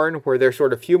 Dragonborn, where they're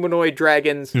sort of humanoid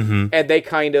dragons, and they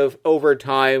kind of, over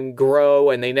time, grow,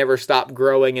 and they never stop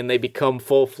growing, and they become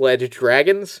full-fledged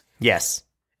dragons. Yes.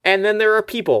 And then there are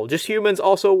people, just humans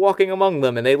also walking among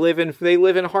them, and they live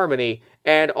in harmony.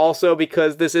 And also,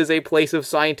 because this is a place of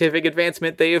scientific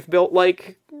advancement, they have built,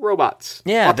 like, robots.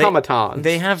 Yeah. Automatons.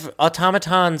 They have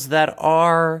automatons that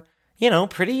are, you know,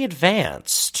 pretty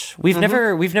advanced. We've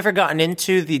never gotten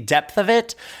into the depth of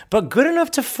it, but good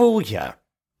enough to fool you.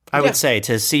 I would say,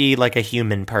 to see like a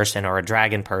human person or a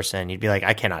dragon person, you'd be like,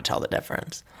 I cannot tell the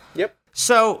difference. Yep.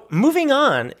 So, moving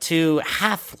on to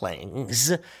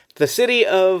halflings. The city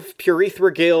of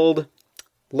Purethra Guild,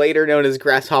 later known as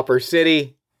Grasshopper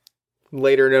City,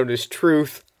 later known as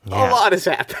Truth. Yeah. A lot has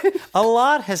happened. A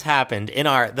lot has happened in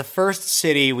the first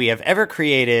city we have ever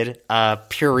created,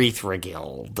 Purethra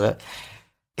Guild.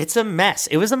 It's a mess.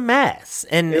 It was a mess.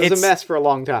 And it was a mess for a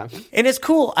long time. And it's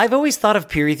cool. I've always thought of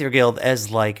Purethra Guild as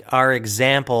like our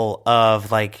example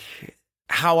of like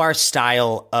how our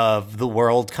style of the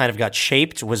world kind of got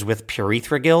shaped was with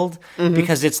Purethra Guild,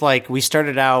 because it's like we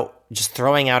started out just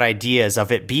throwing out ideas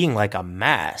of it being like a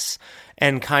mess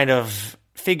and kind of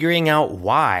figuring out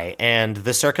why and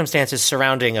the circumstances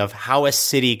surrounding of how a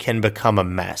city can become a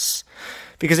mess.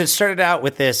 Because it started out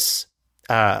with this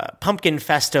pumpkin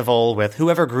festival with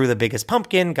whoever grew the biggest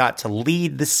pumpkin got to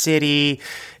lead the city,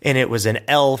 and it was an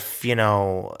elf, you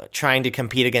know, trying to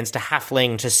compete against a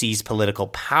halfling to seize political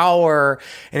power.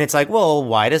 And it's like, well,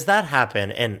 why does that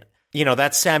happen? And you know,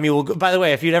 that's Samuel. By the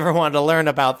way, if you'd ever wanted to learn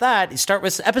about that, you start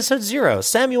with episode 0,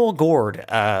 Samuel Gord,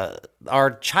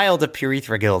 our child of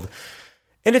Purethra Guild.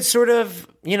 And it's sort of,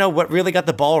 you know, what really got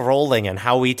the ball rolling and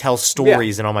how we tell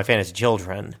stories in All My Fantasy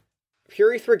Children.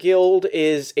 Purethra Guild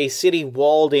is a city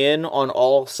walled in on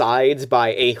all sides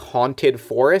by a haunted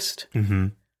forest.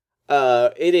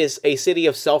 It is a city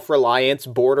of self-reliance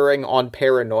bordering on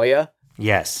paranoia.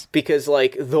 Yes. Because,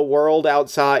 like, the world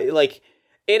outside, like,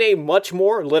 in a much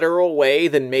more literal way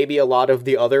than maybe a lot of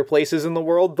the other places in the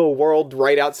world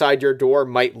right outside your door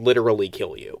might literally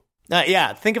kill you.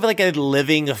 Yeah, think of it like a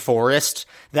living forest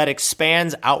that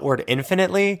expands outward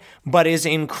infinitely, but is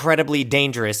incredibly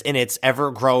dangerous in its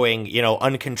ever-growing, you know,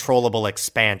 uncontrollable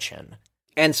expansion.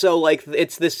 And so, like,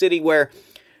 it's this city where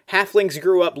halflings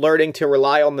grew up learning to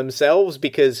rely on themselves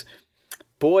because,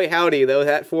 boy howdy, though,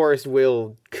 that forest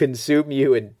will consume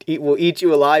you and will eat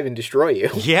you alive and destroy you.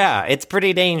 Yeah, it's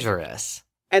pretty dangerous.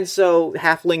 And so,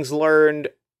 halflings learned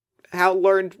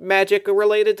magic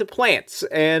related to plants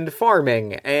and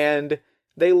farming, and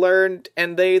they learned,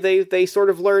 and they sort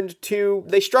of learned to,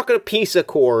 they struck a peace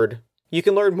accord. You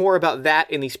can learn more about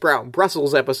that in the Sprout and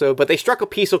Brussels episode, but they struck a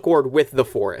peace accord with the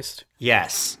forest.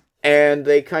 Yes. And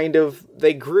they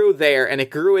grew there, and it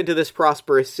grew into this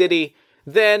prosperous city.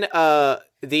 Then,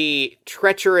 the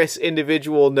treacherous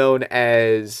individual known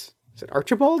as, is it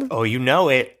Archibald? Oh, you know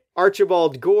it.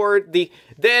 Archibald Gord,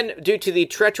 then, due to the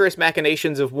treacherous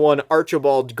machinations of one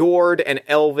Archibald Gord, an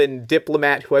elven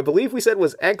diplomat who I believe we said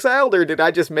was exiled, or did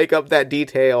I just make up that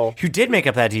detail? You did make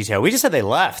up that detail. We just said they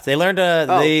left. They learned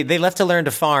they left to learn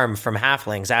to farm from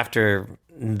halflings after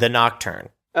the Nocturne.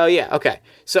 Oh, yeah, okay.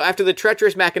 So after the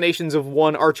treacherous machinations of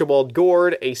one Archibald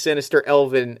Gord, a sinister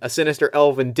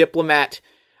elven diplomat,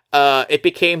 it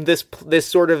became this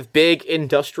sort of big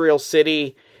industrial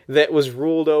city that was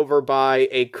ruled over by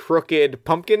a crooked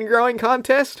pumpkin growing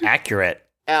contest. Accurate.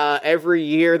 Every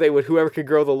year, whoever could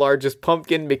grow the largest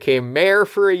pumpkin became mayor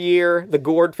for a year. The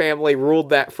Gord family ruled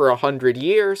that for 100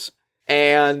 years.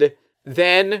 And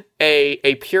then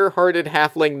a pure-hearted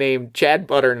halfling named Chad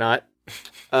Butternut,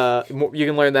 you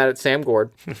can learn that at Sam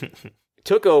Gord,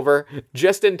 took over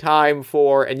just in time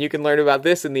for, and you can learn about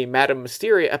this in the Madame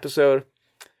Mysteria episode,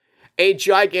 a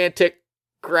gigantic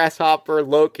grasshopper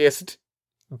locust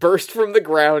burst from the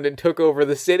ground and took over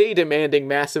the city, demanding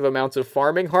massive amounts of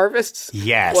farming harvests,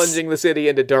 Yes. plunging the city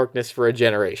into darkness for a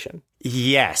generation.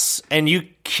 Yes. And you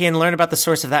can learn about the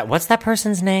source of that. What's that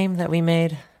person's name that we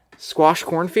made? Squash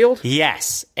Cornfield?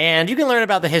 Yes. And you can learn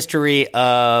about the history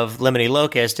of Lemony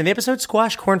Locust in the episode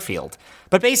Squash Cornfield.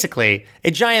 But basically,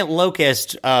 a giant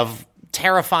locust of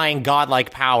terrifying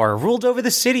godlike power ruled over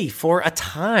the city for a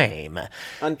time.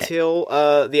 Until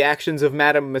the actions of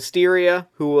Madame Mysteria,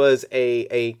 who was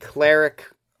a cleric,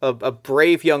 a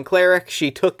brave young cleric.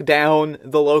 She took down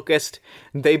the Locust.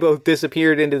 They both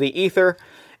disappeared into the ether,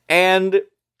 and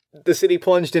the city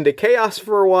plunged into chaos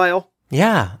for a while.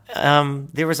 Yeah.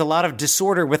 There was a lot of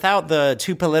disorder without the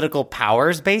two political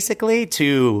powers, basically,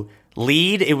 to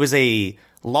lead. It was a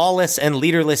lawless and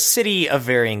leaderless city of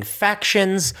varying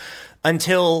factions,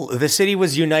 until the city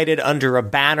was united under a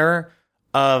banner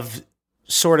of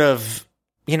sort of,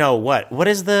 you know, what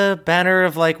is the banner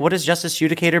of, like, what does Justice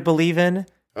Judicator believe in?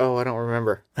 Oh, I don't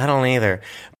remember. I don't either.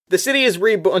 The city is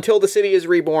until the city is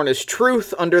reborn as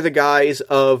truth under the guise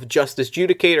of Justice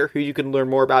Judicator, who you can learn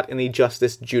more about in the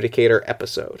Justice Judicator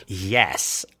episode.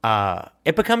 Yes.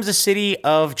 It becomes a city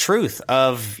of truth,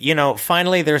 of, you know,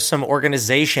 finally there's some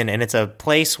organization, and it's a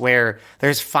place where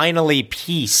there's finally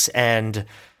peace and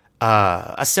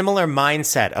a similar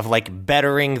mindset of, like,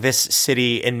 bettering this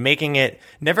city and making it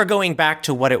never going back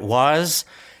to what it was.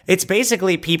 It's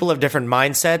basically people of different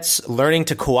mindsets learning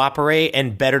to cooperate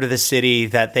and better to the city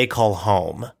that they call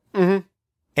home. Mm-hmm. And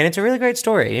it's a really great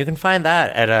story. You can find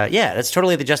that at that's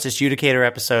totally the Justice Judicator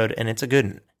episode, and it's a good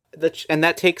one. And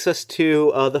that takes us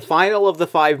to the final of the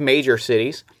 5 major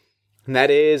cities, and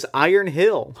that is Iron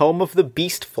Hill, home of the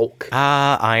Beast Folk.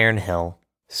 Iron Hill.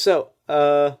 So,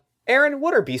 Aaron,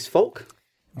 what are Beast Folk?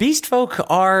 Beast Folk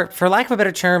are, for lack of a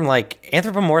better term, like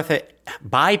anthropomorphic,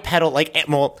 bipedal, like,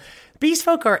 well, Beast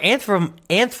Folk are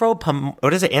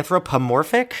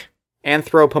anthropomorphic?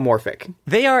 Anthropomorphic.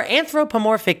 They are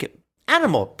anthropomorphic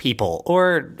animal people,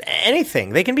 or anything.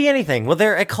 They can be anything. Well,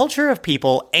 they're a culture of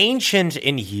people ancient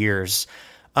in years.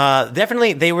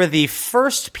 Definitely, they were the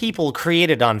first people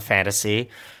created on fantasy,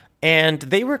 and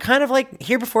they were kind of like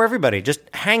here before everybody, just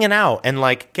hanging out and,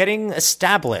 like, getting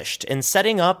established and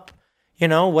setting up, you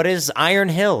know, what is Iron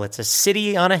Hill? It's a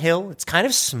city on a hill. It's kind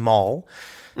of small.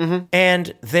 Mm-hmm.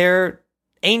 And they're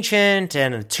ancient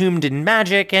and attuned in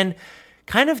magic and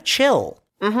kind of chill.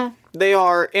 Mm-hmm. They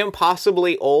are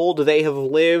impossibly old. They have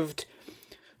lived,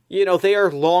 you know, they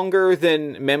are longer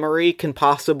than memory can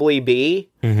possibly be.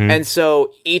 Mm-hmm. And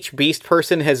so each beast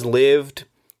person has lived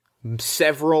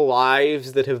several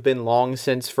lives that have been long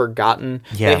since forgotten.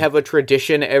 Yeah. They have a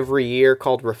tradition every year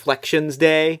called Reflections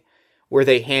Day, where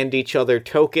they hand each other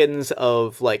tokens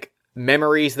of, like,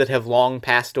 memories that have long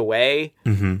passed away,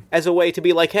 as a way to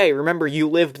be like, hey, remember you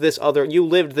lived this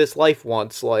life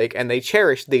once, like, and they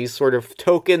cherish these sort of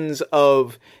tokens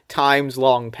of times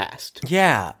long past.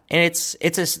 Yeah, and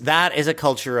that is a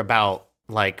culture about,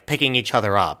 like, picking each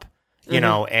other up, you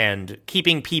know, and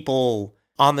keeping people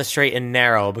on the straight and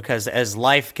narrow, because as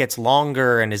life gets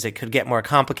longer and as it could get more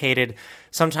complicated,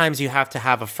 sometimes you have to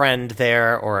have a friend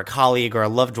there or a colleague or a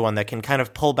loved one that can kind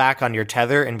of pull back on your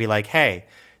tether and be like, hey,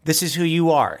 this is who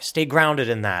you are. Stay grounded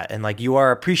in that. And, like, you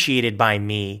are appreciated by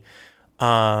me.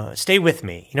 Stay with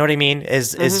me. You know what I mean?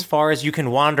 As far as you can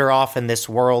wander off in this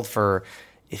world for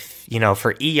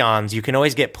eons, you can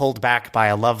always get pulled back by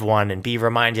a loved one and be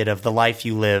reminded of the life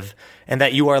you live and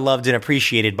that you are loved and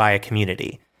appreciated by a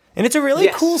community. And it's a really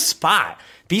cool spot.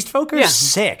 Beast Folk are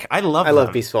sick. I love them. I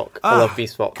love Beast Folk. I love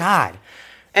Beast Folk. God.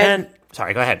 And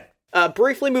sorry, go ahead.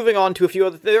 Briefly moving on to a few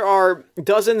other... There are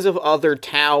dozens of other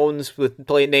towns with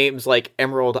names like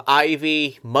Emerald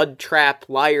Ivy, Mud Trap,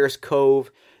 Liar's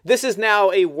Cove. This is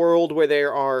now a world where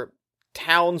there are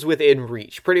towns within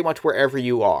reach, pretty much wherever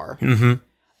you are.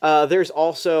 Mm-hmm. There's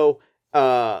also,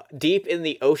 deep in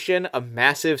the ocean, a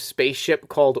massive spaceship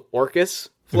called Orcus,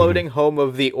 floating home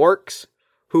of the Orcs,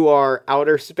 who are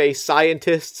outer space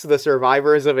scientists, the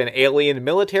survivors of an alien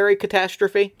military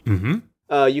catastrophe. Mm-hmm.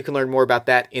 You can learn more about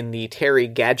that in the Terry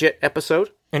Gadget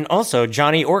episode. And also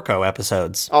Johnny Orko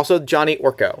episodes. Also Johnny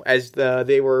Orko, as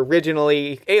they were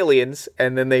originally aliens,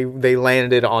 and then they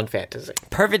landed on fantasy.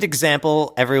 Perfect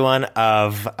example, everyone,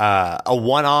 of a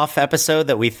one-off episode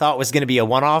that we thought was going to be a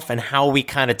one-off and how we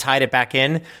kind of tied it back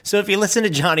in. So if you listen to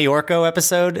Johnny Orko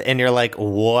episode and you're like,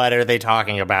 what are they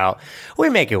talking about? We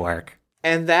make it work.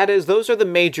 And those are the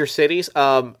major cities.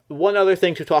 One other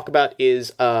thing to talk about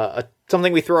is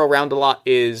something we throw around a lot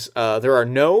is there are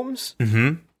gnomes.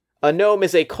 Mm-hmm. A gnome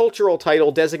is a cultural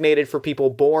title designated for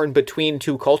people born between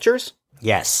two cultures.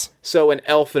 Yes. So an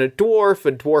elf and a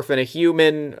dwarf and a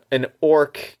human, an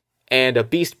orc and a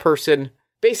beast person,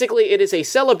 Basically, it is a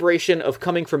celebration of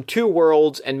coming from two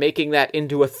worlds and making that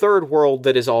into a third world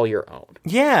that is all your own.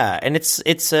 Yeah, and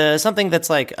it's something that's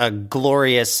like a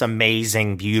glorious,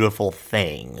 amazing, beautiful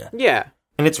thing. Yeah.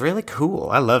 And it's really cool.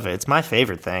 I love it. It's my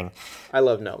favorite thing. I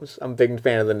love gnomes. I'm a big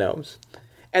fan of the gnomes.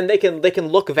 And they can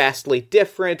look vastly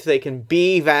different, they can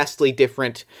be vastly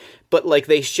different, but like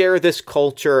they share this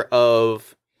culture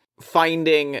of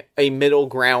finding a middle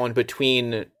ground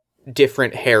between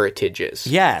different heritages.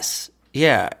 Yes.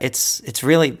 Yeah, it's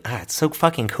really, it's so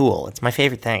fucking cool. It's my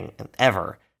favorite thing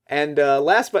ever. And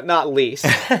last but not least,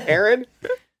 Aaron,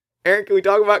 can we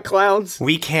talk about clowns?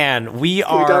 We can. Can we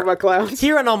talk about clowns?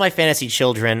 Here on All My Fantasy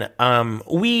Children,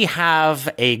 we have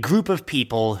a group of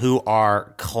people who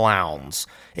are clowns.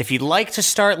 If you'd like to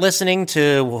start listening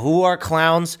to who are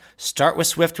clowns, start with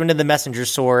Swiftwind and the Messenger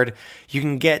Sword. You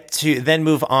can then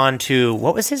move on to,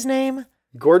 what was his name?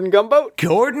 Gordon Gumboat?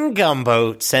 Gordon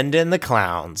Gumboat, Send in the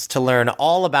Clowns, to learn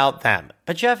all about them.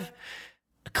 But Jeff,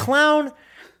 a clown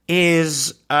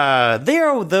is, there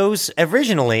are those,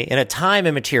 originally, in a time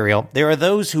immaterial, there are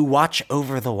those who watch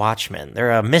over the watchmen.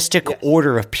 They're a mystic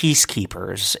order of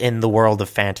peacekeepers in the world of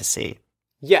fantasy.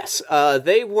 Yes,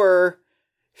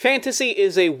 fantasy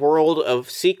is a world of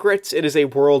secrets, it is a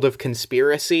world of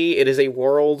conspiracy, it is a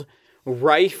world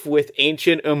rife with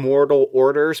ancient immortal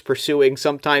orders pursuing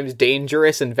sometimes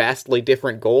dangerous and vastly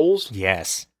different goals.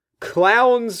 Yes.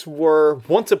 Clowns were,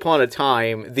 once upon a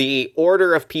time, the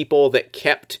order of people that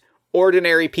kept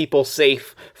ordinary people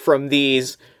safe from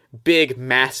these big,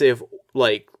 massive,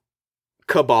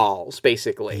 cabals,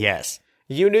 basically. Yes.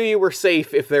 You knew you were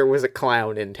safe if there was a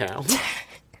clown in town.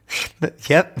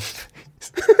 Yep.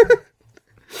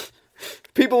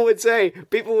 People would say,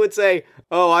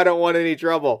 oh, I don't want any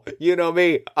trouble. You know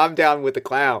me, I'm down with the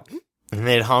clown. And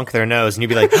they'd honk their nose, and you'd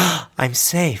be like, oh, I'm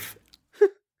safe.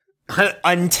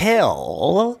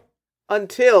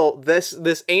 Until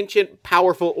this ancient,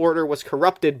 powerful order was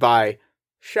corrupted by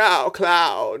Shao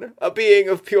Clown, a being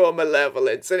of pure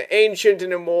malevolence, an ancient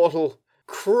and immortal,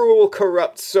 cruel,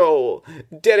 corrupt soul,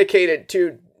 dedicated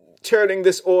to turning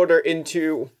this order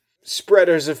into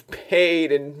spreaders of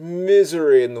pain and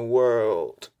misery in the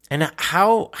world. And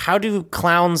how do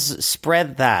clowns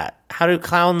spread that? How do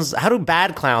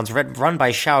bad clowns run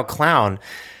by Shao Clown,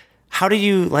 how do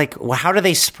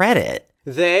they spread it?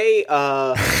 They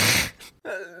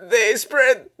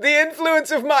spread the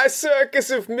influence of my circus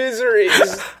of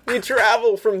miseries. We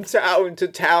travel from town to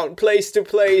town, place to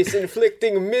place,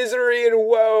 inflicting misery and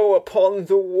woe upon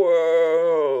the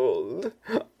world.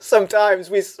 Sometimes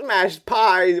we smash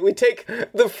pies. We take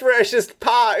the freshest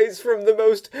pies from the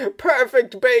most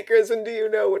perfect bakers, and do you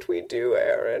know what we do,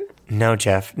 Aaron? No,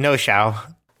 Jeff. No, Shao.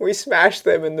 We smash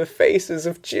them in the faces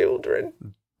of children.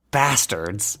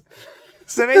 Bastards.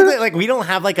 So maybe, we don't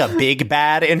have, a big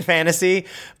bad in fantasy,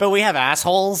 but we have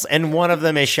assholes, and one of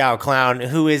them is Shao Clown,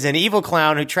 who is an evil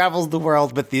clown who travels the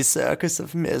world with the circus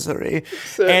of misery.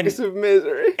 And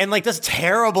does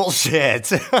terrible shit.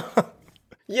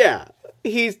 Yeah.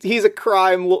 He's a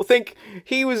crime. Think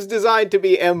he was designed to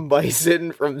be M.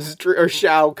 Bison from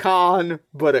Shao Kahn,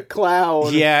 but a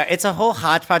clown. Yeah, it's a whole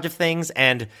hodgepodge of things,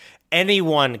 and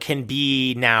anyone can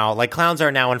be now, clowns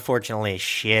are now unfortunately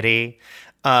shitty.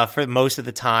 For most of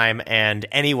the time, and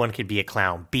anyone could be a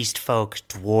clown. Beast folk,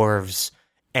 dwarves,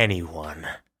 anyone.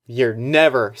 You're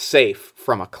never safe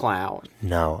from a clown.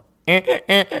 No. So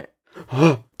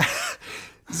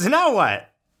now what?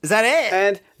 Is that it?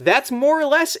 And that's more or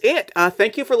less it.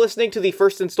 Thank you for listening to the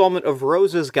first installment of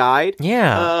Rose's Guide.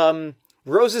 Yeah.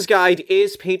 Rose's Guide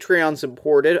is Patreon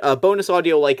supported. Bonus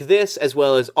audio like this, as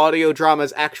well as audio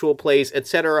dramas, actual plays,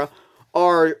 etc.,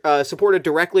 are supported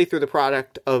directly through the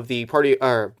product of the party,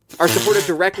 are supported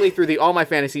directly through the All My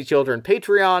Fantasy Children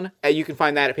Patreon. You can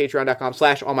find that at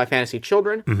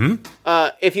patreon.com/allmyfantasychildren.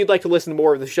 Mm-hmm. If you'd like to listen to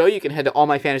more of the show, you can head to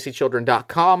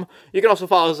allmyfantasychildren.com. You can also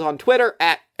follow us on Twitter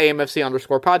at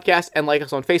AMFC_podcast and like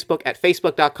us on Facebook at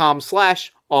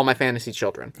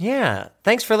facebook.com/allmyfantasychildren. Yeah.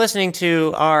 Thanks for listening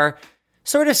to our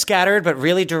sort of scattered but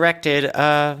really directed,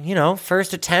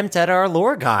 first attempt at our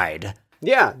lore guide.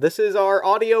 Yeah, this is our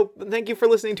audio. Thank you for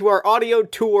listening to our audio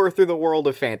tour through the world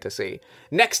of fantasy.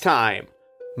 Next time,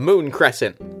 Moon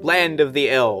Crescent, Land of the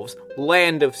Elves,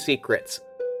 Land of Secrets.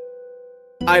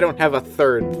 I don't have a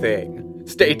third thing.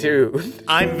 Stay tuned.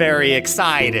 I'm very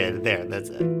excited. There, that's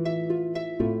it.